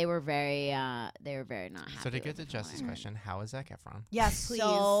 Yeah, they were very not happy. So to get with to it Jess's for it. question, how is Zac Efron? Yes, please.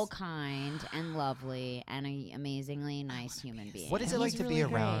 So kind and lovely and an amazingly nice human being. What is it He's like to really be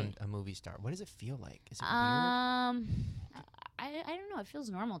great. around a movie star? What does it feel like? Is it weird? I don't know. It feels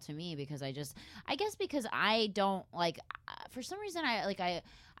normal to me because I guess because I don't like for some reason I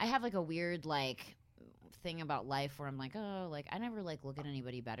have like a weird like thing about life where I'm like, oh, like I never like look at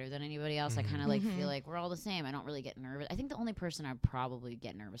anybody better than anybody else. I kind of like feel like we're all the same. I don't really get nervous. I think the only person I'd probably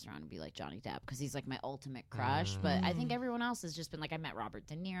get nervous around would be like Johnny Depp because he's like my ultimate crush. But I think everyone else has just been like I met Robert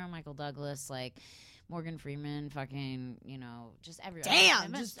De Niro, Michael Douglas, like Morgan Freeman, fucking, just everyone.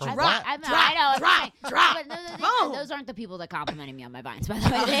 Damn, I just drop, drop, I know. drop. But Boom. those aren't the people that complimented me on my vines, by the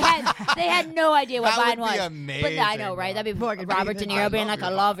way. They had no idea what That vine would was. be But I know, amazing, right? That'd be Morgan Robert De Freeman. Niro being love like, I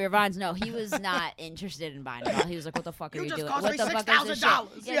your love your vines. No, he was not interested in Vine at all. He was like, what the fuck are You you just doing? cost What me the fuck is this shit?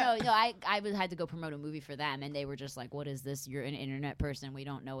 $6,000. Yeah, no, I had to go promote a movie for them, and they were just like, what is this? You're an internet person. We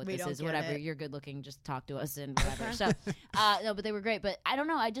don't know what We this don't is. get Whatever. it. You're good looking. Just talk to us and whatever. So, no, but they were great. But I don't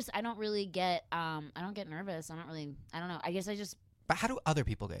know. I don't really get, I don't get nervous. I don't know. I guess I just, But how do other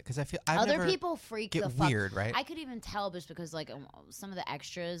people get? Because I feel I've other never people freak get the fuck. weird, right? I could even tell just because like some of the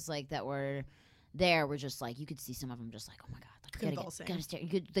extras like that were there were just like you could see some of them just like, oh my god, like, Convulsing. gotta stare. You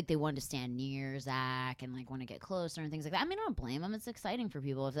could like they wanted to stand near Zach and like want to get closer and things like that. I mean, I don't blame them. It's exciting for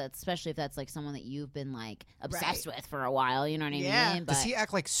people especially if that's like someone that you've been like obsessed with for a while. You know what I Yeah. mean? Does But he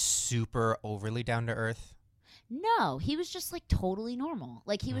act like super overly down to earth? No, he was just like totally normal.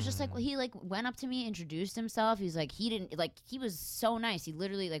 Like he was just like he like went up to me, introduced himself. He's like he didn't like he was so nice. He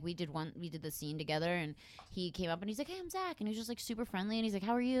literally like we did the scene together, and he came up and he's like, "Hey, I'm Zach," and he was just like super friendly. And he's like,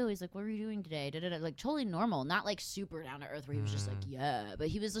 "How are you?" He's like, "What are you doing today?" Da-da-da. Like totally normal, not like super down to earth where he was just like, "Yeah," but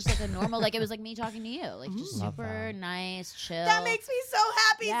he was just like a normal. Like it was like me talking to you, like just Love super that. nice, chill. That makes me so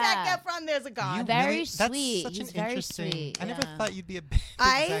happy. Yeah. Zac Efron, there's a You god. Very that's sweet. such He's an very interesting. sweet, I never yeah. thought you'd be a big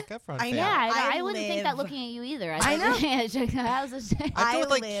Zac Efron fan. Yeah, I I wouldn't think that live- looking at you either. I know. How's this? I go with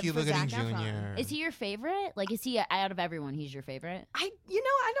like live Cuba for Gooding Zac Efron. Jr. Is he your favorite? Like, is he out of everyone? He's your favorite? I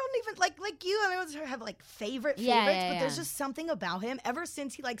don't even like you. I don't have like favorite favorites, Yeah, but there's yeah. just something about him. Ever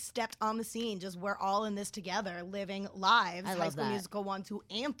since he like stepped on the scene, just we're all in this together, living lives. I High love School that. Musical 1, 2,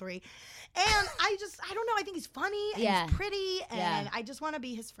 and 3, and I don't know. I think he's funny and Yeah. he's pretty, and Yeah. I just want to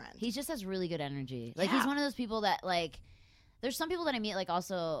be his friend. He just has really good energy. Like, Yeah. he's one of those people that like. There's some people that I meet, like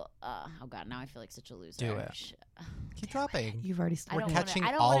also. Oh God, now I feel like such a loser. Do it. Keep dropping. You've already I started. don't catching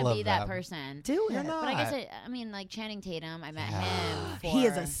want all to of be that them. person. Do You're it. not. But I guess I mean, like Channing Tatum. I met Yeah. him. For, He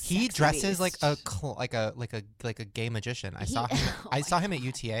is a He sexy dresses like beast. like a gay magician. I He- saw him. Oh I my saw him at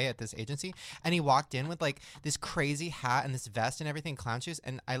UTA at this agency, and he walked in with like this crazy hat and this vest and everything, clown shoes,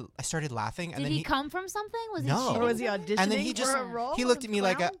 and I started laughing. And Did then he come from something? Was No. he shooting Or was he something? auditioning and then he just for a role? he looked as at me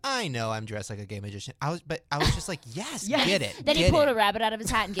like clown? I know I'm dressed like a gay magician. I was just like yes, Yes. get it. Then he get pulled it. a rabbit out of his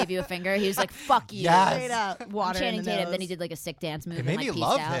hat and gave you a finger. He was like, "Fuck you." Yes. Straight up water Channing in the Tatum. nose. Then he did like a sick dance move. It made and, me like,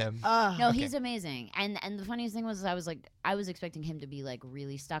 love peaced out. him. No, Okay. he's amazing. And the funniest thing was I was expecting him to be like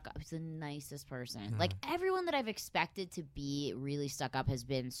really stuck up. He's the nicest person. Mm-hmm. Like everyone that I've expected to be really stuck up has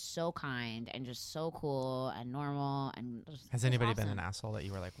been so kind and just so cool and normal and Has anybody been an asshole that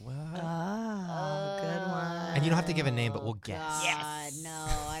you were like what? Oh, good one. And you don't have to give a name, but we'll guess. God, Yes. no,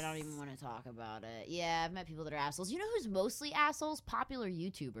 I don't even want to talk about it. Yeah, I've met people that are assholes. You know who's mostly assholes? Popular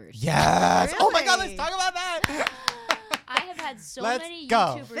YouTubers. Yes. Oh my God, let's Really? talk about that. I have had so Let's many go.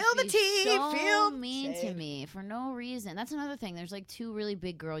 YouTubers Feel the be tea, so feel mean to shade. me for no reason. That's another thing. There's like 2 really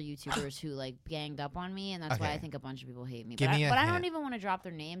big girl YouTubers who like ganged up on me, and that's why Okay. I think a bunch of people hate me. Give But, me a but I don't hint. even want to drop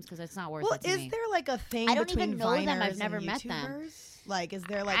their names because it's not worth Well, it to is me. there like a thing I don't between even know them. I've Viners never and met them. YouTubers? Like, is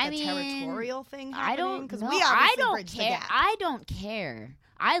there like I a mean, territorial thing I happening? don't Because know. we I obviously don't bridge the care. gap. I don't care.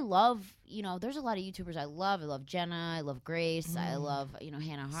 I love, there's a lot of YouTubers I love. I love Jenna. I love Grace. I love,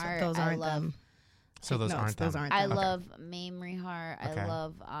 Hannah So Hart. those I aren't love. them. So those Notes, aren't those them. aren't I them. love Mamrie Hart. Okay. I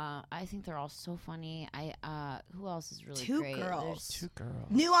love. I think they're all so funny. Who else is really 2 great? girls. There's- Two girls.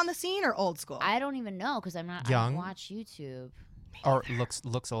 New on the scene or old school? I don't even know because I'm not. I Young? don't watch YouTube. Or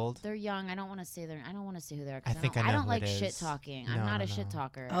looks old. They're young. I don't want to say their. I don't want to say who they are. 'Cause I think I know I don't who like it is. shit talking. No, I'm not no, a shit no.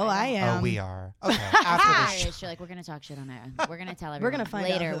 talker. Oh, I am. Oh, we are. Okay. After the show. Hilarious. You're like, we're gonna talk shit on it. We're gonna tell everyone. We're gonna find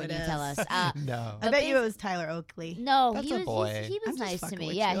out later who when it you is. tell us. No. I but bet you bas- it was Tyler Oakley. No, That's he a was. boy. He was I'm just nice to fucking me.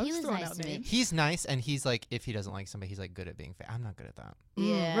 with Yeah, you. I'm he just was throwing nice out to me. names. He's nice, and he's like, if he doesn't like somebody, he's like good at being. I'm not good at that.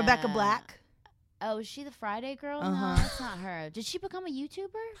 Yeah. Rebecca Black. Oh, is she the Friday girl? Uh-huh. No, it's not her. Did she become a YouTuber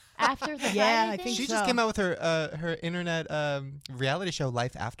after the Yeah, Friday I thing? think She so. just came out with her internet reality show,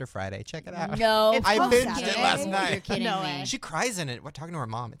 Life After Friday. Check it out. No, It's I called binged Saturday. it last You're night. kidding No me. way. She cries in it. We're talking to her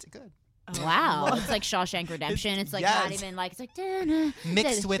mom. It's good. Wow, it's like Shawshank Redemption. It's like not yes. even like it's like "Dun-dun."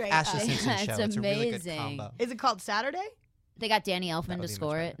 Mixed with straight Ashley up. Simpson Yeah, show. it's It's a really good amazing. combo. Is it called Saturday? They got Danny Elfman would to be much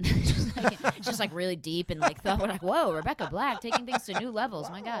score it. It's just like really deep and like we're like, whoa, Rebecca Black taking things to new levels.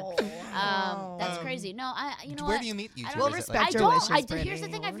 My God, that's crazy. No, you know Where what? do you meet YouTubers? We'll At, respect I your don't. wishes, Here's the Brittany.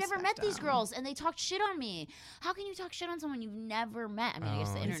 thing. We'll I've never met respect these them. girls, and they talk shit on me. How can you talk shit on someone you've never met? I mean, I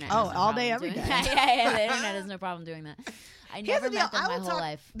guess the Oh, internet. Oh, has no all day, problem every doing day. that. yeah, the internet has no problem doing that. I Here's never the deal. met them I my will whole talk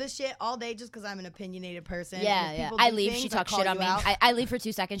life. the shit all day just because I'm an opinionated person. Yeah, And if yeah. people I do leave. things, She I talks call shit on you me. out. I leave for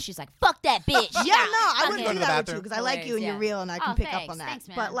 2 seconds. She's like, "Fuck that bitch." Yeah, no, I wouldn't Go do to the that with you bathroom. because I like you and you're Hilarious, real and I can Oh, pick up thanks, on that. thanks,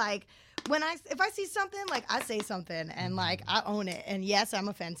 man. But like if I see something, like I say something and like I own it. And yes, I'm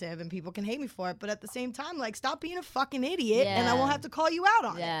offensive and people can hate me for it. But at the same time, like stop being a fucking idiot and I Yeah. won't have to call you out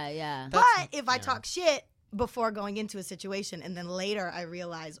on it. Yeah, yeah. But if I yeah. talk shit before going into a situation and then later I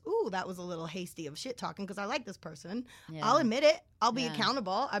realize, ooh, that was a little hasty of shit talking because I like this person, Yeah. I'll admit it. I'll be Yeah.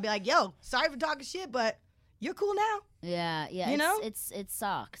 accountable. I'll be like, yo, sorry for talking shit, but you're cool now. Yeah, yeah. You know? it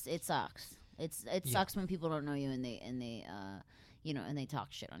sucks. It sucks. It Yeah. sucks when people don't know you and they and they talk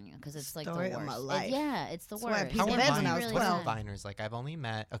shit on you because it's like Story the of worst. my life. Yeah, it's the That's why I worst. peed How in are bed It when I Viners? was really What are 12. is. Viners like? I've only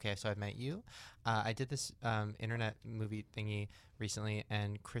met. Okay, so I've met you. I did this internet movie thingy recently,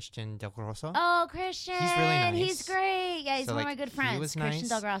 and Christian Del Grosso. Oh, Christian. He's really nice. He's great. Yeah, he's So, one like, of my good he friends. was Christian nice,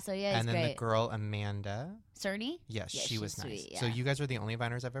 Del Grosso. Yeah, he's and then great. the girl Amanda. Cerny? Yes, Yeah, she she's was nice. sweet, So yeah. you guys were the only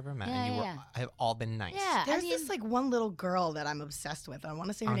Viners I've ever met, Yeah, and you yeah. have all been nice. Yeah. There's I mean, this like one little girl that I'm obsessed with. I want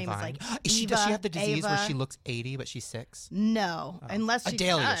to say her On name Vine. is like Does she have the Eva, disease where Ava. she looks 80 but she's 6? No, know. Unless she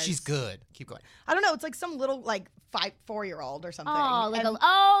Adelia, does. she's good. Keep going. I don't know. It's like some little like 4-year-old or something. Oh, like And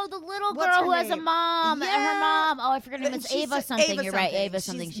the little what's girl her who has a name? mom. And her Yeah. mom. Oh, I forget her name. and It's she's Ava just something. You're right, Ava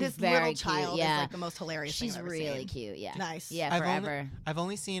something. She's this very little cute. child Yeah, is like the most hilarious she's thing I've ever really seen. cute. Yeah, Nice. Yeah, forever. I've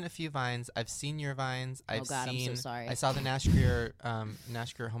only seen a few Vines. I've seen your Vines. I've God, I'm so seen. sorry. I saw the Nash Greer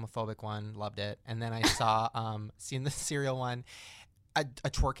homophobic one. Loved it. And then I saw seen the serial one. A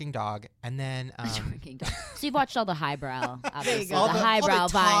twerking dog, and then So you've watched all the highbrow, obviously. go. The All highbrow all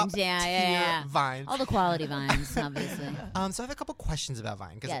the vines. top Yeah. tier Vines. All the quality vines, obviously. So I have a couple questions about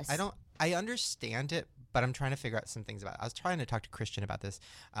Vine because Yes. I understand it, but I'm trying to figure out some things about it. I was trying to talk to Christian about this,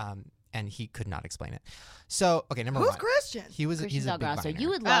 and he could not explain it. So, okay, number Who's one. Christian? He's Christian a big Del Grosso. Viner. You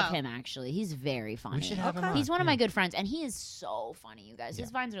would love Oh. him, actually. He's very funny. We should have him on. He's one of Yeah. my good friends, and he is so funny, you guys. Yeah.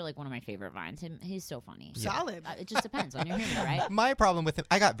 His vines are like one of my favorite vines. He's so funny. Yeah. Solid. It just depends on your humor, right? My problem with him,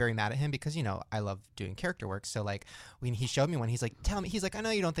 I got very mad at him because, I love doing character work. So, like, when he showed me one, he's like, I know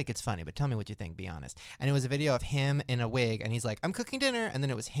you don't think it's funny, but tell me what you think, be honest. And it was a video of him in a wig, and he's like, I'm cooking dinner. And then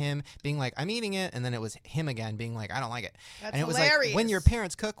it was him being like, I'm eating it. And then it was him again being like, I don't like it. That's and it was hilarious. like, when your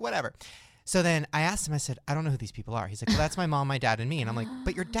parents cook, whatever. So then I asked him, I said, I don't know who these people are. He's like, well, that's my mom, my dad, and me. And I'm like,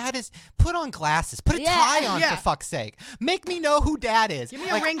 but your dad is, put on glasses. Put a tie on, Yeah. for fuck's sake. Make me know who dad is. Give me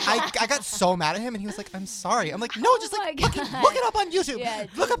a like, ring. I got so mad at him, and he was like, I'm sorry. I'm like, no, just my like, look God. it up on YouTube. Yeah,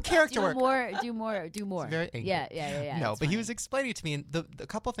 Look up character do work. do more. very angry. Yeah. No, it's but he funny. was explaining it to me, and the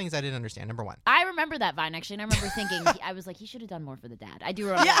couple things I didn't understand. Number one. I remember that Vine, actually, and I remember thinking, I was like, he should have done more for the dad. I do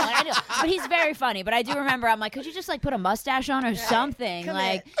remember. Like, I do. But he's very funny, but I do remember, I'm like, could you just, like, put a mustache on or something?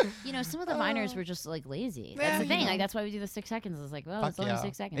 Commit. Like, some of the Viners were just, like, lazy. That's the thing. Like, that's why we do the 6 seconds. It's like, well, Fuck it's only yeah.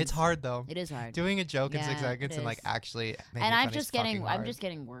 6 seconds. It's hard, though. It is hard. Doing a joke in 6 Yeah, seconds it and, like, is. actually making And it I'm funny just is fucking getting, hard. I'm just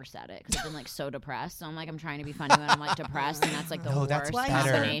getting worse at it because I've been like so depressed. So I'm like, I'm trying to be funny when I'm like depressed, and that's like the No, worst that's Why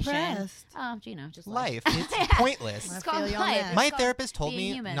better. are you so combination. depressed? Oh, just Life. It's pointless. I It's feel called you on life. that. My It's called therapist told being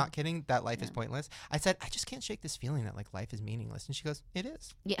me, human. not kidding, that life is pointless. I said, I just can't shake this feeling that like life is meaningless. And she goes, it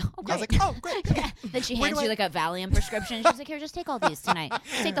is. Yeah. Oh, I was great. like, oh, great. Yeah. Then she Where hands do you I- like a Valium prescription. She's like, here, just take all these tonight.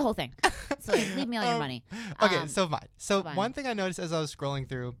 Just take the whole thing. So like, leave me all your money. Okay, so Vine. So Vine. one thing I noticed as I was scrolling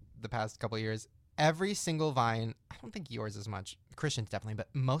through the past couple of years, every single Vine, I don't think yours as much, Christian's definitely, but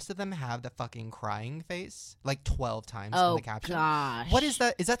most of them have the fucking crying face like 12 times in Oh the caption. gosh. What is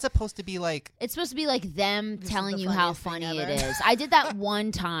that? Is that supposed to be like? It's supposed to be like them This is telling the you how funniest thing funny it ever. is. I did that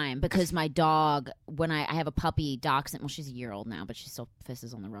one time because my dog, when I have a puppy, dachshund. Well, she's a year old now, but she still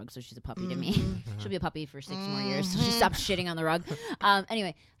pisses on the rug, so she's a puppy to me. Mm-hmm. She'll be a puppy for 6 more years, so she stops shitting on the rug.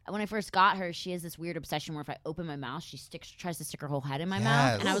 Anyway, when I first got her, she has this weird obsession where if I open my mouth, she tries to stick her whole head in my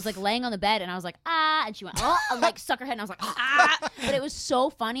mouth. And I was like laying on the bed, and I was like, ah, and she went, oh, and like stuck her head, and I was like, ah. But it was so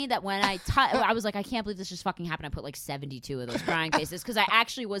funny that when I was like, I can't believe this just fucking happened. I put like 72 of those crying faces because I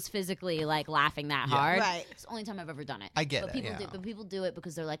actually was physically like laughing that Yeah. hard. Right. It's the only time I've ever done it. I get but it, people yeah. but people do it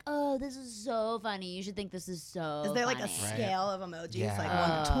because they're like, oh, this is so funny. You should think this is so Is there like a funny. scale of emojis? Yeah. Like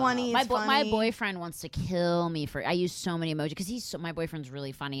 120 is my funny. boyfriend wants to kill me for. I use so many emojis because my boyfriend's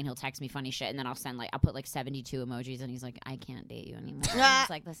really funny and he'll text me funny shit and then I'll put like 72 emojis and he's like, I can't date you anymore. It's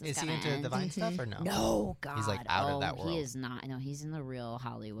like this Is he gonna into end. the Vine stuff or no? No, God. He's, like, out of that He world. is not. No, he's in the real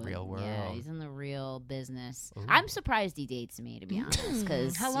Hollywood. Real Yeah, world. he's in the real business. Ooh. I'm surprised he dates me, to be honest.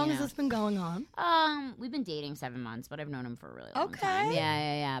 Because How long has this been going on? We've been dating 7 months, but I've known him for a really long time. Okay.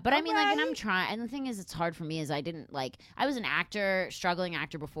 Yeah. But I mean, like, and I'm Alright. trying. And the thing is, it's hard for me. Is I didn't like. I was an actor, struggling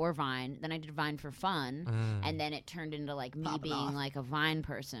actor before Vine. Then I did Vine for fun, and then it turned into like me Popping being off. like a Vine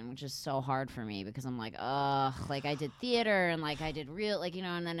person, which is so hard for me because I'm like, ugh, like I did theater and like I did real, like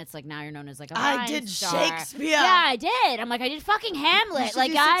and then it's like now you're known as like a Vine I did star. Shakespeare. Yeah, I did. I'm like, I did fucking Hamlet. should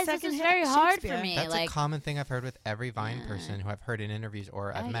Like, do guys, 6 this second is very hard for Shakespeare. me. That's like, a common thing I've heard with every Vine Yeah. person who I've heard in interviews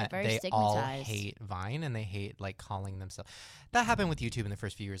or I've Yeah, met. very They all stigmatized. hate Vine and they hate like calling themselves. That happened with YouTube in the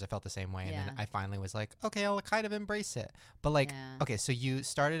first few years. I felt the same way, and then Yeah. I finally was like, okay, I'll kind of embrace it. But like, Yeah. okay, so you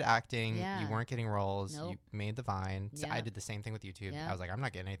started acting. Yeah. You weren't getting roles. Nope. You made the Vine. So I Yeah. did the same thing with YouTube. Yeah. I was like, I'm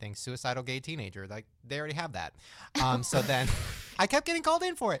not getting anything. Suicidal gay teenager. Like they already have that. So then I kept getting called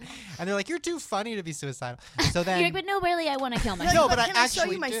in for it, and they're like, you're too funny to be suicidal. So then you're like, but no, really, I want to kill myself. No, but I can I show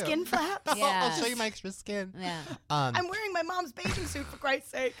actually you my do. skin flaps? Yeah. I'll show you my extra skin. Yeah, I'm wearing my mom's bathing suit for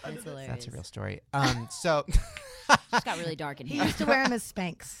Christ's sake. that's hilarious. That's a real story. So Just got really dark in He here. used to wear him as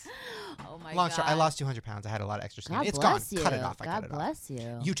Spanx. Oh my long god. story. I lost 200 pounds. I had a lot of extra skin. God It's gone. bless you. Cut it off. I God cut it off. bless you.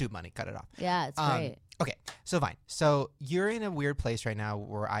 YouTube money. Cut it off. Yeah, it's great. Okay, so Vine. So you're in a weird place right now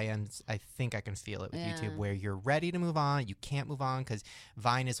where I think I can feel it with Yeah. YouTube, where you're ready to move on. You can't move on because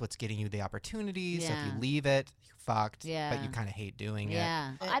Vine is what's getting you the opportunity. So if Yeah. you leave it, you're fucked. But Yeah. you kind of hate doing it.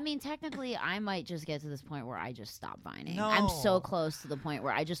 Yeah. I mean, technically, I might just get to this point where I just stop vining. No. I'm so close to the point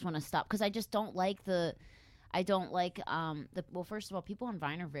where I just want to stop because I just don't like the. I don't like well, first of all, people on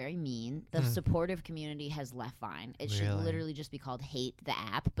Vine are very mean. The supportive community has left Vine. It should Really? literally just be called hate the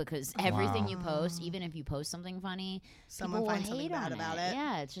app, because everything you post, even if you post something funny, Someone people will finds something hate bad on about it.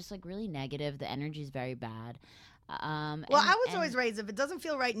 Yeah, it's just like really negative. The energy is very bad. Well, I was always raised, if it doesn't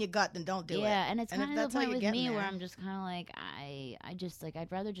feel right in your gut, then don't do it. Yeah, and it's And if kind of that's the how point you're with getting me where there. I'm just kind of like, I just like,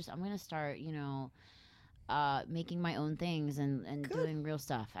 I'd rather just, I'm going to start, making my own things and doing real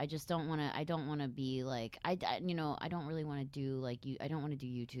stuff. I just don't want to, I don't want to be like, I don't really want to do like, I don't want to do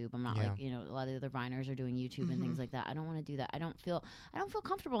YouTube. I'm not like, a lot of the other Viners are doing YouTube and things like that. I don't want to do that. I don't feel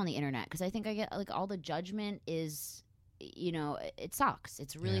comfortable on the internet, because I think I get like all the judgment is, it sucks.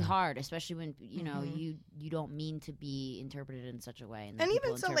 It's really hard, especially when you don't mean to be interpreted in such a way. And, then And people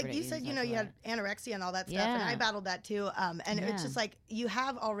even so, like interpret you it in said, such a you way. had anorexia and all that stuff, and I Yeah. battled that too. And it's Yeah. just like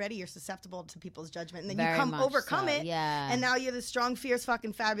you're susceptible to people's judgment, and then Very you much overcome so, it, yeah. and now you're this strong, fierce,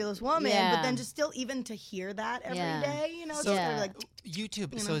 fucking fabulous woman. But Yeah. then just still even to hear that every Yeah. day, it's So- just gotta be like,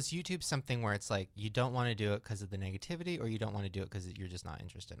 YouTube. So is YouTube something where it's like you don't want to do it because of the negativity, or you don't want to do it because you're just not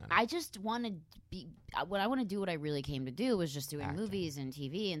interested in it? I just want to be. What I want to do, what I really came to do, was just doing Acting. movies and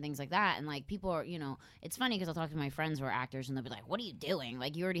TV and things like that. And like people are, it's funny because I'll talk to my friends who are actors, and they'll be like, "What are you doing?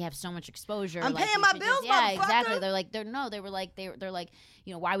 Like you already have so much exposure. I'm like, paying you my should bills, Yeah, motherfucker." exactly. They're like, they were like, they're like,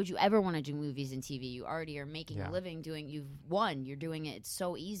 why would you ever want to do movies and TV? You already are making Yeah. a living doing. You're doing it. It's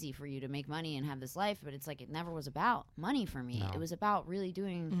so easy for you to make money and have this life. But it's like it never was about money for me. No. It was about really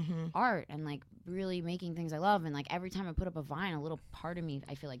doing art and like really making things I love. And like every time I put up a Vine, a little part of me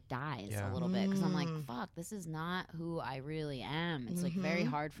I feel like dies Yeah. a little bit, because I'm like, fuck, this is not who I really am. It's like very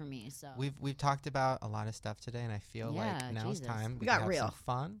hard for me. So We've talked about a lot of stuff today, and I feel Yeah, like now it's Jesus. time we got can have real. some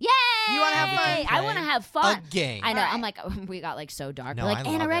fun. yay! You wanna have fun? We can I want to play have fun. A game. I know. Alright. I'm like, we got like so dark. No, We're like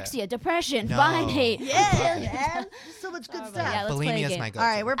I love anorexia, depression, No. Vine hate. yeah, man. So much good Sorry about stuff. that. Let's play a Bulimia is game. my go-to.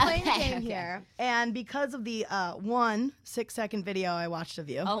 All right, we're playing a Okay, game okay. here, and because of the 1 6-second video I watched of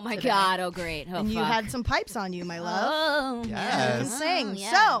you. Oh my today, God! Oh great! Oh And you fuck. had some pipes on you, my love. Oh You Yes. can sing.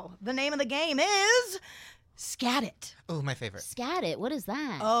 yeah. So the name of the game is Scat It. Oh, my favorite. Scat it. What is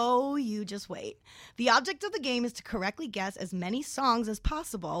that? Oh, you just wait. The object of the game is to correctly guess as many songs as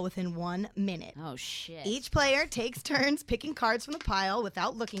possible within 1 minute. Oh shit. Each player takes turns picking cards from the pile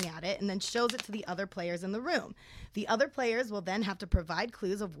without looking at it and then shows it to the other players in the room. The other players will then have to provide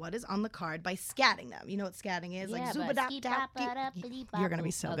clues of what is on the card by scatting them. You know what scatting is? Yeah, like but zoobadap-dap-dee. You're going to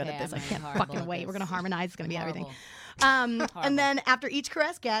be so good Okay, at this. I'm I can't horrible fucking at wait. this. We're going to harmonize. It's going to be everything. Horrible. And then after each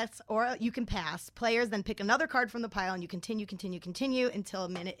correct guess, or you can pass, players then pick another card from the pile and you continue until a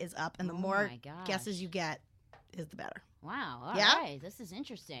minute is up. And the Oh more my gosh. guesses you get is the better. Wow. All Yeah? right. This is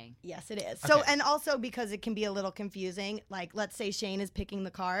interesting. Yes, it is. So, Okay. and also because it can be a little confusing, like let's say Shane is picking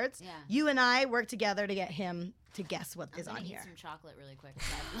the cards. Yeah. You and I work together to get him to guess what is I'm on gonna eat here. some chocolate really quick. 'Cause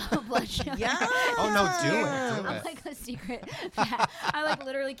I have low blood sugar. Yeah. Oh, no, do it. Do I'm it. like a secret. I like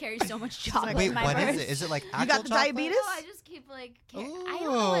literally carry so much chocolate Wait, in my what purse. is it? Is it like You actual got the chocolate? diabetes? No, I just keep like. I don't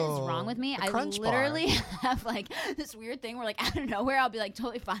know what is wrong with me. Ooh, a I crunch literally have like this weird thing where like out of nowhere I'll be like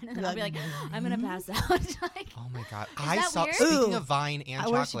totally fine, and then I'll be like, I'm gonna pass out. Like, Oh my God! Is I that saw. weird? Speaking Ooh. of Vine and I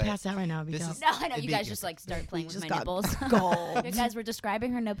wish she chocolate, passed out right now. This Because is- no, I know It'd you be guys just like start playing with just my got nipples. gold. You guys were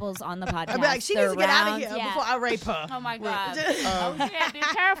describing her nipples on the podcast. I'd be like, she They're needs to get out of round. here Yeah. before I rape her. Oh my God. Wait. Oh shit! Be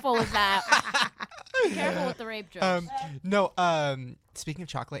careful with that. Be careful with the rape jokes. No, speaking of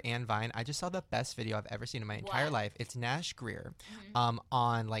chocolate and Vine, I just saw the best video I've ever seen in my entire What? life. It's Nash Greer,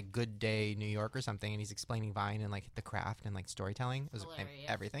 on like Good Day New York or something, and he's explaining Vine and like the craft and like storytelling. It was and Hilarious.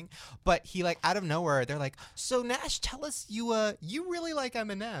 everything. But he like out of nowhere, they're like, "So Nash, tell us you really like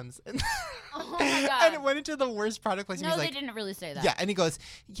M&Ms." And, Oh my God. and it went into the worst product placement. No, He's they like, didn't really say that. yeah, and he goes,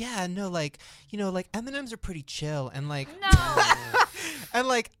 "Yeah, no, like like M&Ms are pretty chill, and like No. and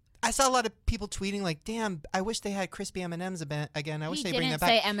like." I saw a lot of people tweeting like, "Damn, I wish they had crispy M&Ms again. I wish He they bring didn't that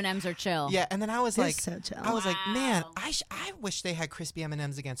say back." M&Ms are chill. Yeah, and then I was They're like, so chill. I was like, man, Wow. I wish they had crispy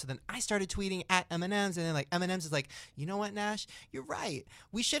M&Ms again. So then I started tweeting at M&Ms, and then like M&Ms is like, you know what, Nash, you're right.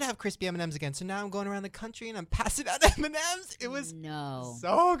 We should have crispy M&Ms again. So now I'm going around the country and I'm passing out M&Ms. It was No.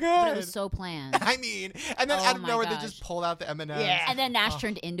 so good. But it was so planned. I mean, and then Oh out of my nowhere they gosh. just pulled out the M&Ms. Yeah. And then Oh. Nash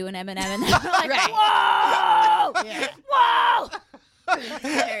turned into an M&M, and then we're like, Right. whoa, Yeah. whoa.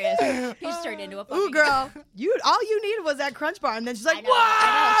 Hilarious. He just turned into a fucking. Ooh, girl, all you needed was that crunch bar, and then she's like, I know.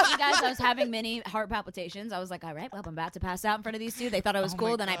 "What?" You guys, I was having many heart palpitations. I was like, all right, well, I'm about to pass out in front of these two. They thought I was Oh cool.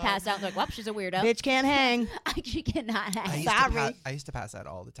 my Then I God. passed out. They're like, well, she's a weirdo. Bitch can't hang. She cannot I hang. used, to Sorry. I used to pass out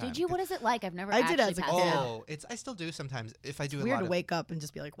all the time. Did you? What is it like? I've never I actually did as a passed kid. out. Oh, I still do sometimes. If I do It's a weird lot to of wake up and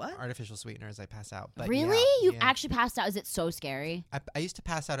just be like, "What?" artificial sweeteners, I pass out. But Really? yeah, You've yeah. actually passed out? Is it so scary? I used to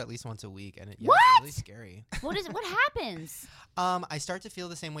pass out at least once a week, and it's What? really scary. What is it? What happens? I start to feel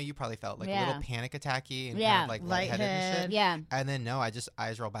the same way you probably felt, like a Yeah. little panic attacky and Yeah. kind of like lightheaded and shit. Yeah. And then no, I just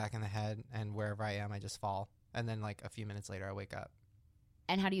eyes roll back in the head, and wherever I am, I just fall. And then like a few minutes later, I wake up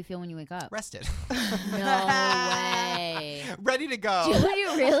And how do you feel when you wake up? rested, No way. ready to go. Do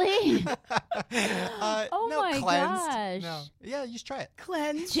you really? Oh no, my cleansed. gosh. No, yeah, you just try it.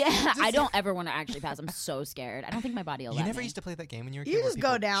 Cleanse. Yeah, I don't ever want to actually pass. I'm so scared. I don't think my body will You let never me. used to play that game when you were a You kid where just go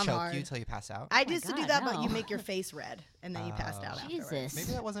people down choke hard. you till you pass out. I Oh my used to do God, that, but no. you make your face red, and then you passed out afterwards. Jesus.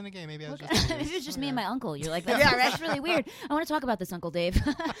 Maybe that wasn't a game. Maybe I was Look, just. Maybe it's just me and my uncle. You're like, Yeah, that's, right. that's really weird. I want to talk about this, Uncle Dave.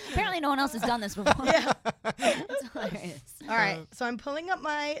 Apparently, no one else has done this before. Yeah. That's hilarious. All right, so I'm pulling up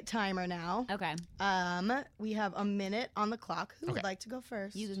my timer now. Okay, We have a minute on the clock. Who would Okay. like to go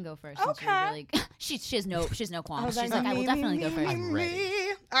first? you can go first. since you're Okay. Really, she has no qualms. Oh, She's like, I will definitely go first. I'm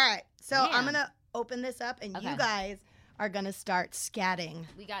ready. All right, so Yeah. I'm gonna open this up, and Okay. you guys are gonna start scatting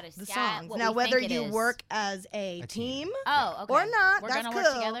We got to the scat. songs. What Now, we whether think it you is. work as a A team. team. Oh, okay. or not, We're that's gonna cool.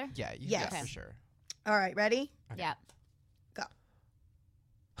 work together. Yeah, Yes. for sure. All right, ready? Okay. Yeah. Go.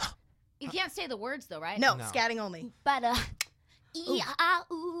 You can't say the words though, right? No, No. scatting only. But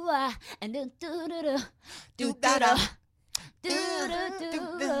and do do do do Do da da. do do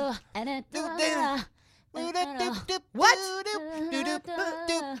do and then What?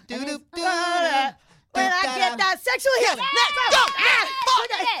 When I get that sexual hit.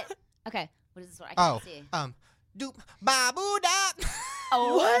 Okay, what is this one? I Oh, can't see. do ba boo da.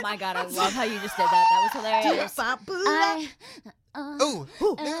 Oh What? my god, I love how you just did that. That was hilarious. Ooh.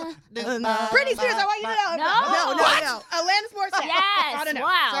 Britney Spears, I want you to know. No. No. Alanis Morissette. Yes. I don't know.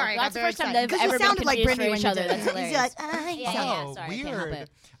 Wow. Sorry, That's the first time they've Because you ever been sounded like confused Britney for when each you other. did That's it. hilarious. He's like, Yeah. So Sorry, I can't help weird. it.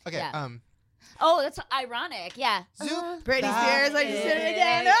 Okay. Yeah. Oh, that's ironic. Yeah. Zoop. Britney Da. Spears, I just did it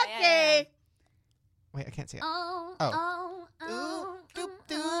again. Yeah. Okay. Wait, I can't see it. Oh.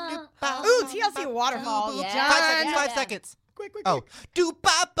 Ooh, TLC Waterfall. Yeah. John. 5 seconds. Yeah. 5 seconds. Quick. Oh, do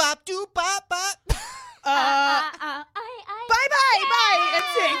bop bop, do bop bop. Bye.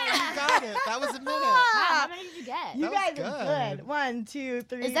 NSYNC. Got it. That was a minute. How many did you get? You That guys was are good. good. 1, 2,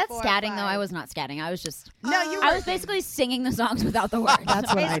 3. Is that 4, scatting 5. though? I was not scatting. I was just. No, you. I were. was basically singing the songs without the words. That's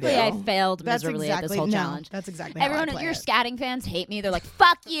what I basically, do. I failed That's miserably exactly at this whole no, challenge. That's exactly Everyone, how I play your it. scatting fans hate me. They're like,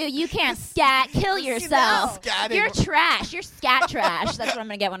 "Fuck you! You can't scat. Kill yourself. Scatting. You're trash. You're scat trash." That's what I'm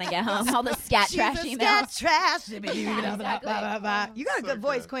gonna get when I get home. All the scat She's trash a emails. scat trash. Exactly. You got a So good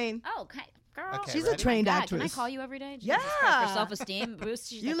voice, good. Queen. Oh, okay, girl. Okay, She's ready? a trained God, actress. Can I call you every day? Yeah. For self-esteem boost.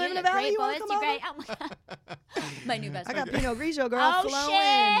 She's You like, live in "You're the valley? great You wanna voice. come You're great." Oh my god. My new best I friend. got Pinot Grigio, girl. Oh flowing. shit!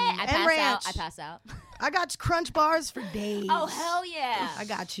 I And pass ranch. out. I pass out. I got crunch bars for days. Oh hell yeah! I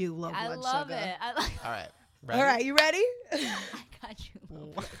got you, low I blood love sugar. it. I All right. All right, you ready? I got you. low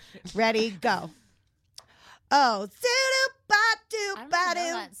blood sugar. Ready, go. Oh, I don't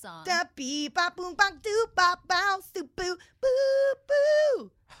even know that song. da bee ba boom ba doo ba bow su boo boo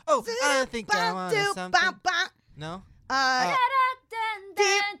boo. Oh, I think I want Doo something. ba ba. No.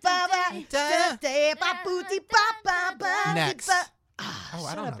 Dee ba ba da da ba boo dee ba ba ba. dee Next. ba. Oh, I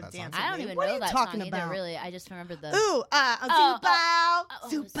Shut don't up know and that song. dance I don't with me. even What know are you that talking song either. about? Really, I just remembered the. Ooh, Oh, zoo bow,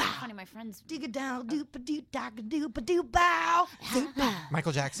 zoo it's so bow. funny. My friends. Dig it down, doo ba doo da doo ba doo bow. Zoo bow.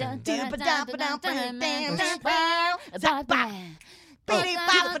 Michael Jackson. Doo ba da ba da ba da da bow. Bye bye.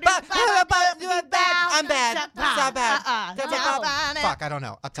 I'm bad. So bad. Fuck. Fuck, I don't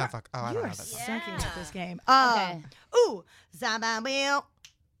know. Uptown Fuck. Oh, I You don't are know that song. sucking at this game. Okay. Ooh, zaba boo,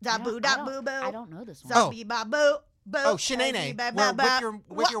 da I boo don't- da I don't- boo boo. I don't know this one. Oh. Zabi ba boo boo. Oh, Shanae. Where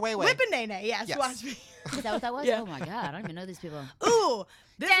whip your way way. Whip and Nene. Yes. Yes. Watch me. Is that what that was? Yeah. Oh my god, I don't even know these people. Ooh,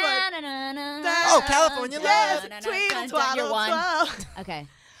 this one. Oh, California Yes, Love. tweedle You're twaddle one. twirl. Okay.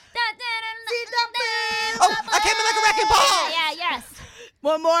 Oh, I came in like a wrecking ball. Yeah, yes.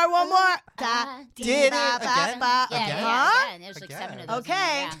 One more. Da, I dee, did ba, it ba, again? ba. Yeah, Again? Huh? again. There's like Again. 7 of those.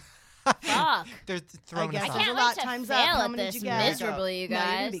 Okay. In there, yeah. Fuck. They're throwing guess us I off. can't a wait lot. to Time's fail up. at How many did this you get? miserably, you No, you're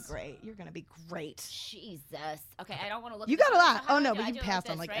gonna guys. be great. You're gonna be great. Jesus. Okay, I don't want to look. You at got a this. lot. How Oh, do I no, do but it? I you do it passed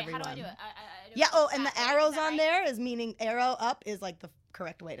this, on, like, right? How do I everyone. do it? I do it Yeah. Oh, like and the that, right? arrows Is that on right? there is meaning arrow up is like the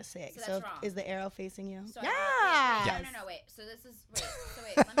correct way to say it. So So, that's wrong. is the arrow facing you? So Yeah. No, wait. So this is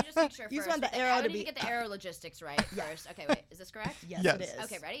wait. Let me just make sure. You just first. want the arrow I to need be- to get the arrow logistics right first. Okay, wait. Is this correct? Yes, Yes. it is.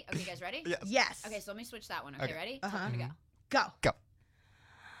 Okay, ready? Okay, you guys ready? Yeah. Yes. Okay, so let me switch that one. Okay, Okay. ready? Uh-huh. I'm gonna Go. Go.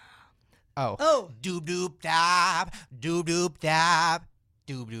 Oh. Oh. Doob doop dab. Doob doop dab.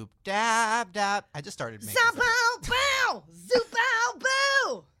 Doob doop dab dab. I just started making Zow stuff. bow bow. Zoo bow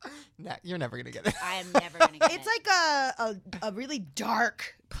boo. Nah, you're never gonna get it. go. I am never gonna get It's it. like a really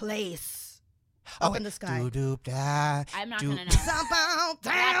dark place up in the sky. Doob doop dab. I'm not doop- gonna know. Zow bow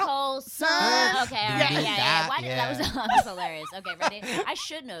Black down. hole Sun. sun. Okay, all right, Yeah. yeah. Why did Yeah. that was hilarious. Okay, ready? I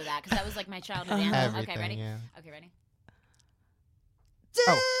should know that because that was like my childhood anthem. Okay, Everything, ready? yeah. Okay, ready?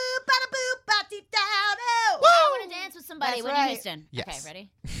 I want to dance with somebody. That's Whitney right. Houston. Yes. Okay,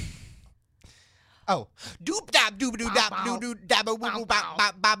 ready? Oh. Doop dab doop doo dab doo doo dab boo boo bop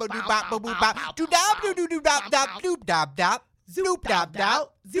bop bop doo bop boo boo bop doo dab doo doo doo dop dop doop dab dop zoop dab dab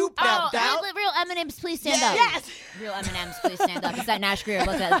zoop dab dab. Real M&Ms, please stand up. Yes. Real M&Ms, please stand up. It's that Nash Greer. Look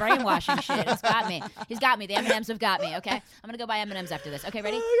at that brainwashing shit. It's got me. He's got me. The M&Ms have got me, okay? I'm going to go buy M&Ms after this. Okay,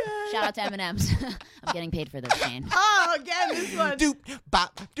 ready? Okay. Shout out to M&Ms. I'm getting paid for this, Shane. Oh, again, this one. Doop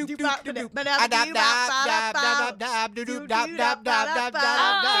bop doop doop doop doop dab dab dab dab dab doo doo dab dab dab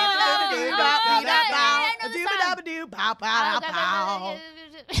dab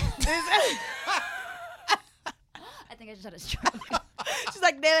I think I just had a stroke. She's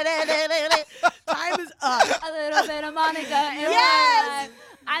like, time is up. A little bit of Monica. Yes!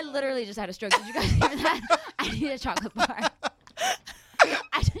 I literally just had a stroke. Did you guys hear that? I need a chocolate bar.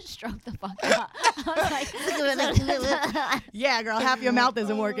 I just stroked the fuck out. I was like, Yeah, girl, half your mouth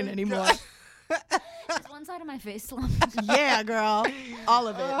isn't working anymore. is one side of my face slumped? Yeah, girl. All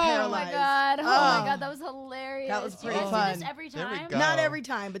of it. Oh Paralyzed. my god! Oh my god! That was hilarious. That was Do you pretty guys do fun. this every There we time? go. Not every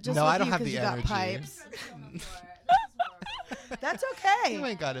time, but just No, with I don't you have 'cause the you got energy. pipes. That's You okay.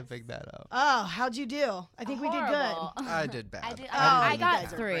 ain't gotta pick that up. Oh, how'd you do? I think we did good. Horrible. I did bad. I did. Oh, I you got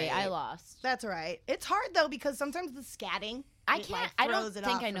guys are 3. great. I lost. That's all right. It's hard though because sometimes the scatting. I it, can't. like, I don't throws it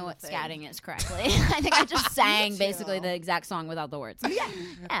think off I know from what the thing. scatting is correctly. I think I just sang too. basically the exact song without the words. Yeah.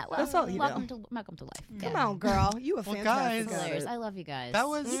 Well, That's all you welcome to life. Come on, girl. You a Well, fantastic guys. It's hilarious. artist. I love you guys. That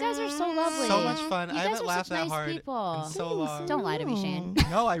was You guys are so lovely. so much fun. You I guys haven't are laughed such that nice hard people. in so long. Don't lie to me, Shane.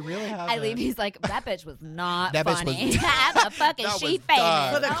 No, I really haven't. I leave. He's like, that bitch was not That bitch funny. was- I'm a fucking That was she dumb.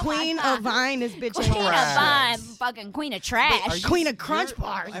 famous. For the Oh my queen God. of Vine is bitching. Queen of Trash. Vine, fucking queen of trash. Are you- Queen of crunch you're-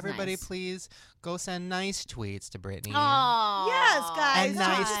 bars. Everybody, Nice. please go send nice tweets to Brittany. Aw. Yes, guys. And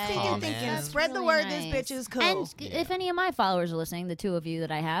nice just thinking. comments. Spread the Really word. nice. This bitch is cool. And if any of my followers are listening, the 2 of you that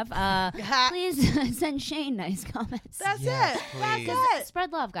I have, please send Shane nice comments. That's Yes, it. please. That's it.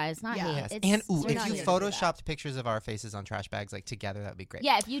 Spread love, guys, not Yeah. hate. Yes. It's And we're if not you here to do that. photoshopped pictures of our faces on trash bags like together, that'd be great.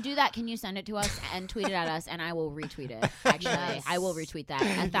 Yeah, if you do that, can you send it to us and tweet it at us, and I will retweet it. Actually, Yes. I will retweet that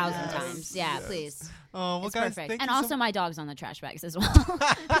 1,000 times. Yeah, Yes. please. Oh, well, It's guys, perfect. thank And you also so my dog's on the trash bags as well.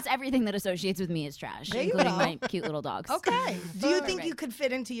 Because everything that associates with me is trash, There you including go. my cute little dogs. Okay. Do you think Perfect. you could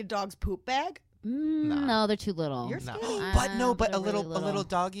fit into your dog's poop bag? No, they're too little. You're No. skinny. But no, but they're a little really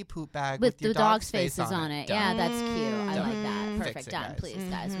doggy poop bag with your the dog's face faces on it. Yeah, Done. that's cute. I Done. like that. Fix Perfect. it, Done. guys. Please,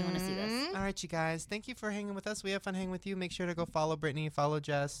 guys. We want to see this. All right, you guys. Thank you for hanging with us. We have fun hanging with you. Make sure to go follow Brittany. Follow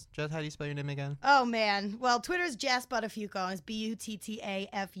Jess. Jess, how do you spell your name again? Oh man. Well, Twitter's Jess Buttafuoco. And it's Buttafuoco.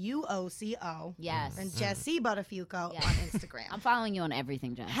 Yes. And Jessie Buttafuoco Yes. on Instagram. I'm following you on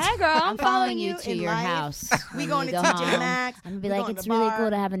everything, Jess. Hey girl, I'm following you to in your life. house. We when going you to go TJ home. Maxx. I'm gonna be We like, going it's to really bar. cool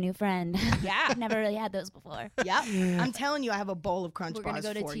to have a new friend. Yeah. I've never really had those before. Yep. I'm telling you, I have a bowl of crunch We're bars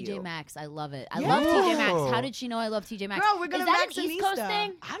gonna go to for TJ you. Maxx. I love it. I Yeah. love TJ Maxx. Oh. How did she know I love TJ Maxx? Girl, we're gonna Is that an Maximista. East Coast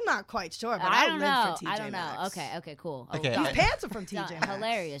thing? I'm not quite sure, but I I don't live know. for TJ I don't know. Maxx. Okay, cool. Okay, Oh, These I- pants are from TJ yeah, Maxx.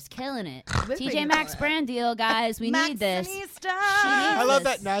 hilarious, killing it. We're TJ paying Maxx for it. brand deal, guys. We need this. Maximista. I love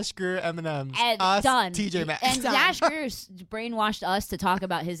this. that Nash Greer M&M's. And Us, done. TJ Maxx. And Done. Nash Greer brainwashed us to talk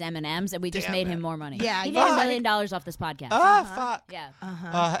about his M&Ms, and we just Damn made it. him more money. Yeah, he yeah. made $1 million off this podcast. Fuck. Yeah.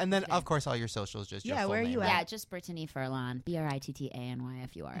 And then, of course, all your socials, just your Yeah, full where are name, you right? Yeah, just Brittany Furlan,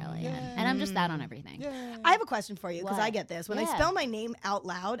 BrittanyFurlan, and I'm just that on everything. I have a question for you because What? I get this when I Yeah. spell my name out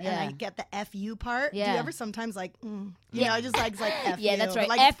loud and Yeah. I get the FU part. Do Yeah. you ever sometimes like, you know, I just like F Yeah, you, that's but, right.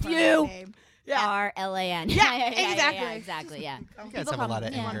 like, F part of you. my name. Yeah. RLAN. Yeah, exactly. exactly. Yeah. You guys have a lot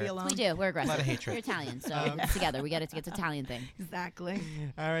of Yeah. anger. Be alone. We do. We're aggressive. A lot of hatred. We're Italian, so it's together. We get it. It's an Italian thing. Exactly.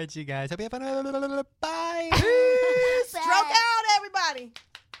 All right, you guys. Hope you have fun. Bye. Stroke out, everybody.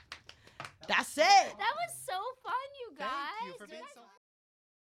 That's it. That was so fun, you guys. Thank you for being so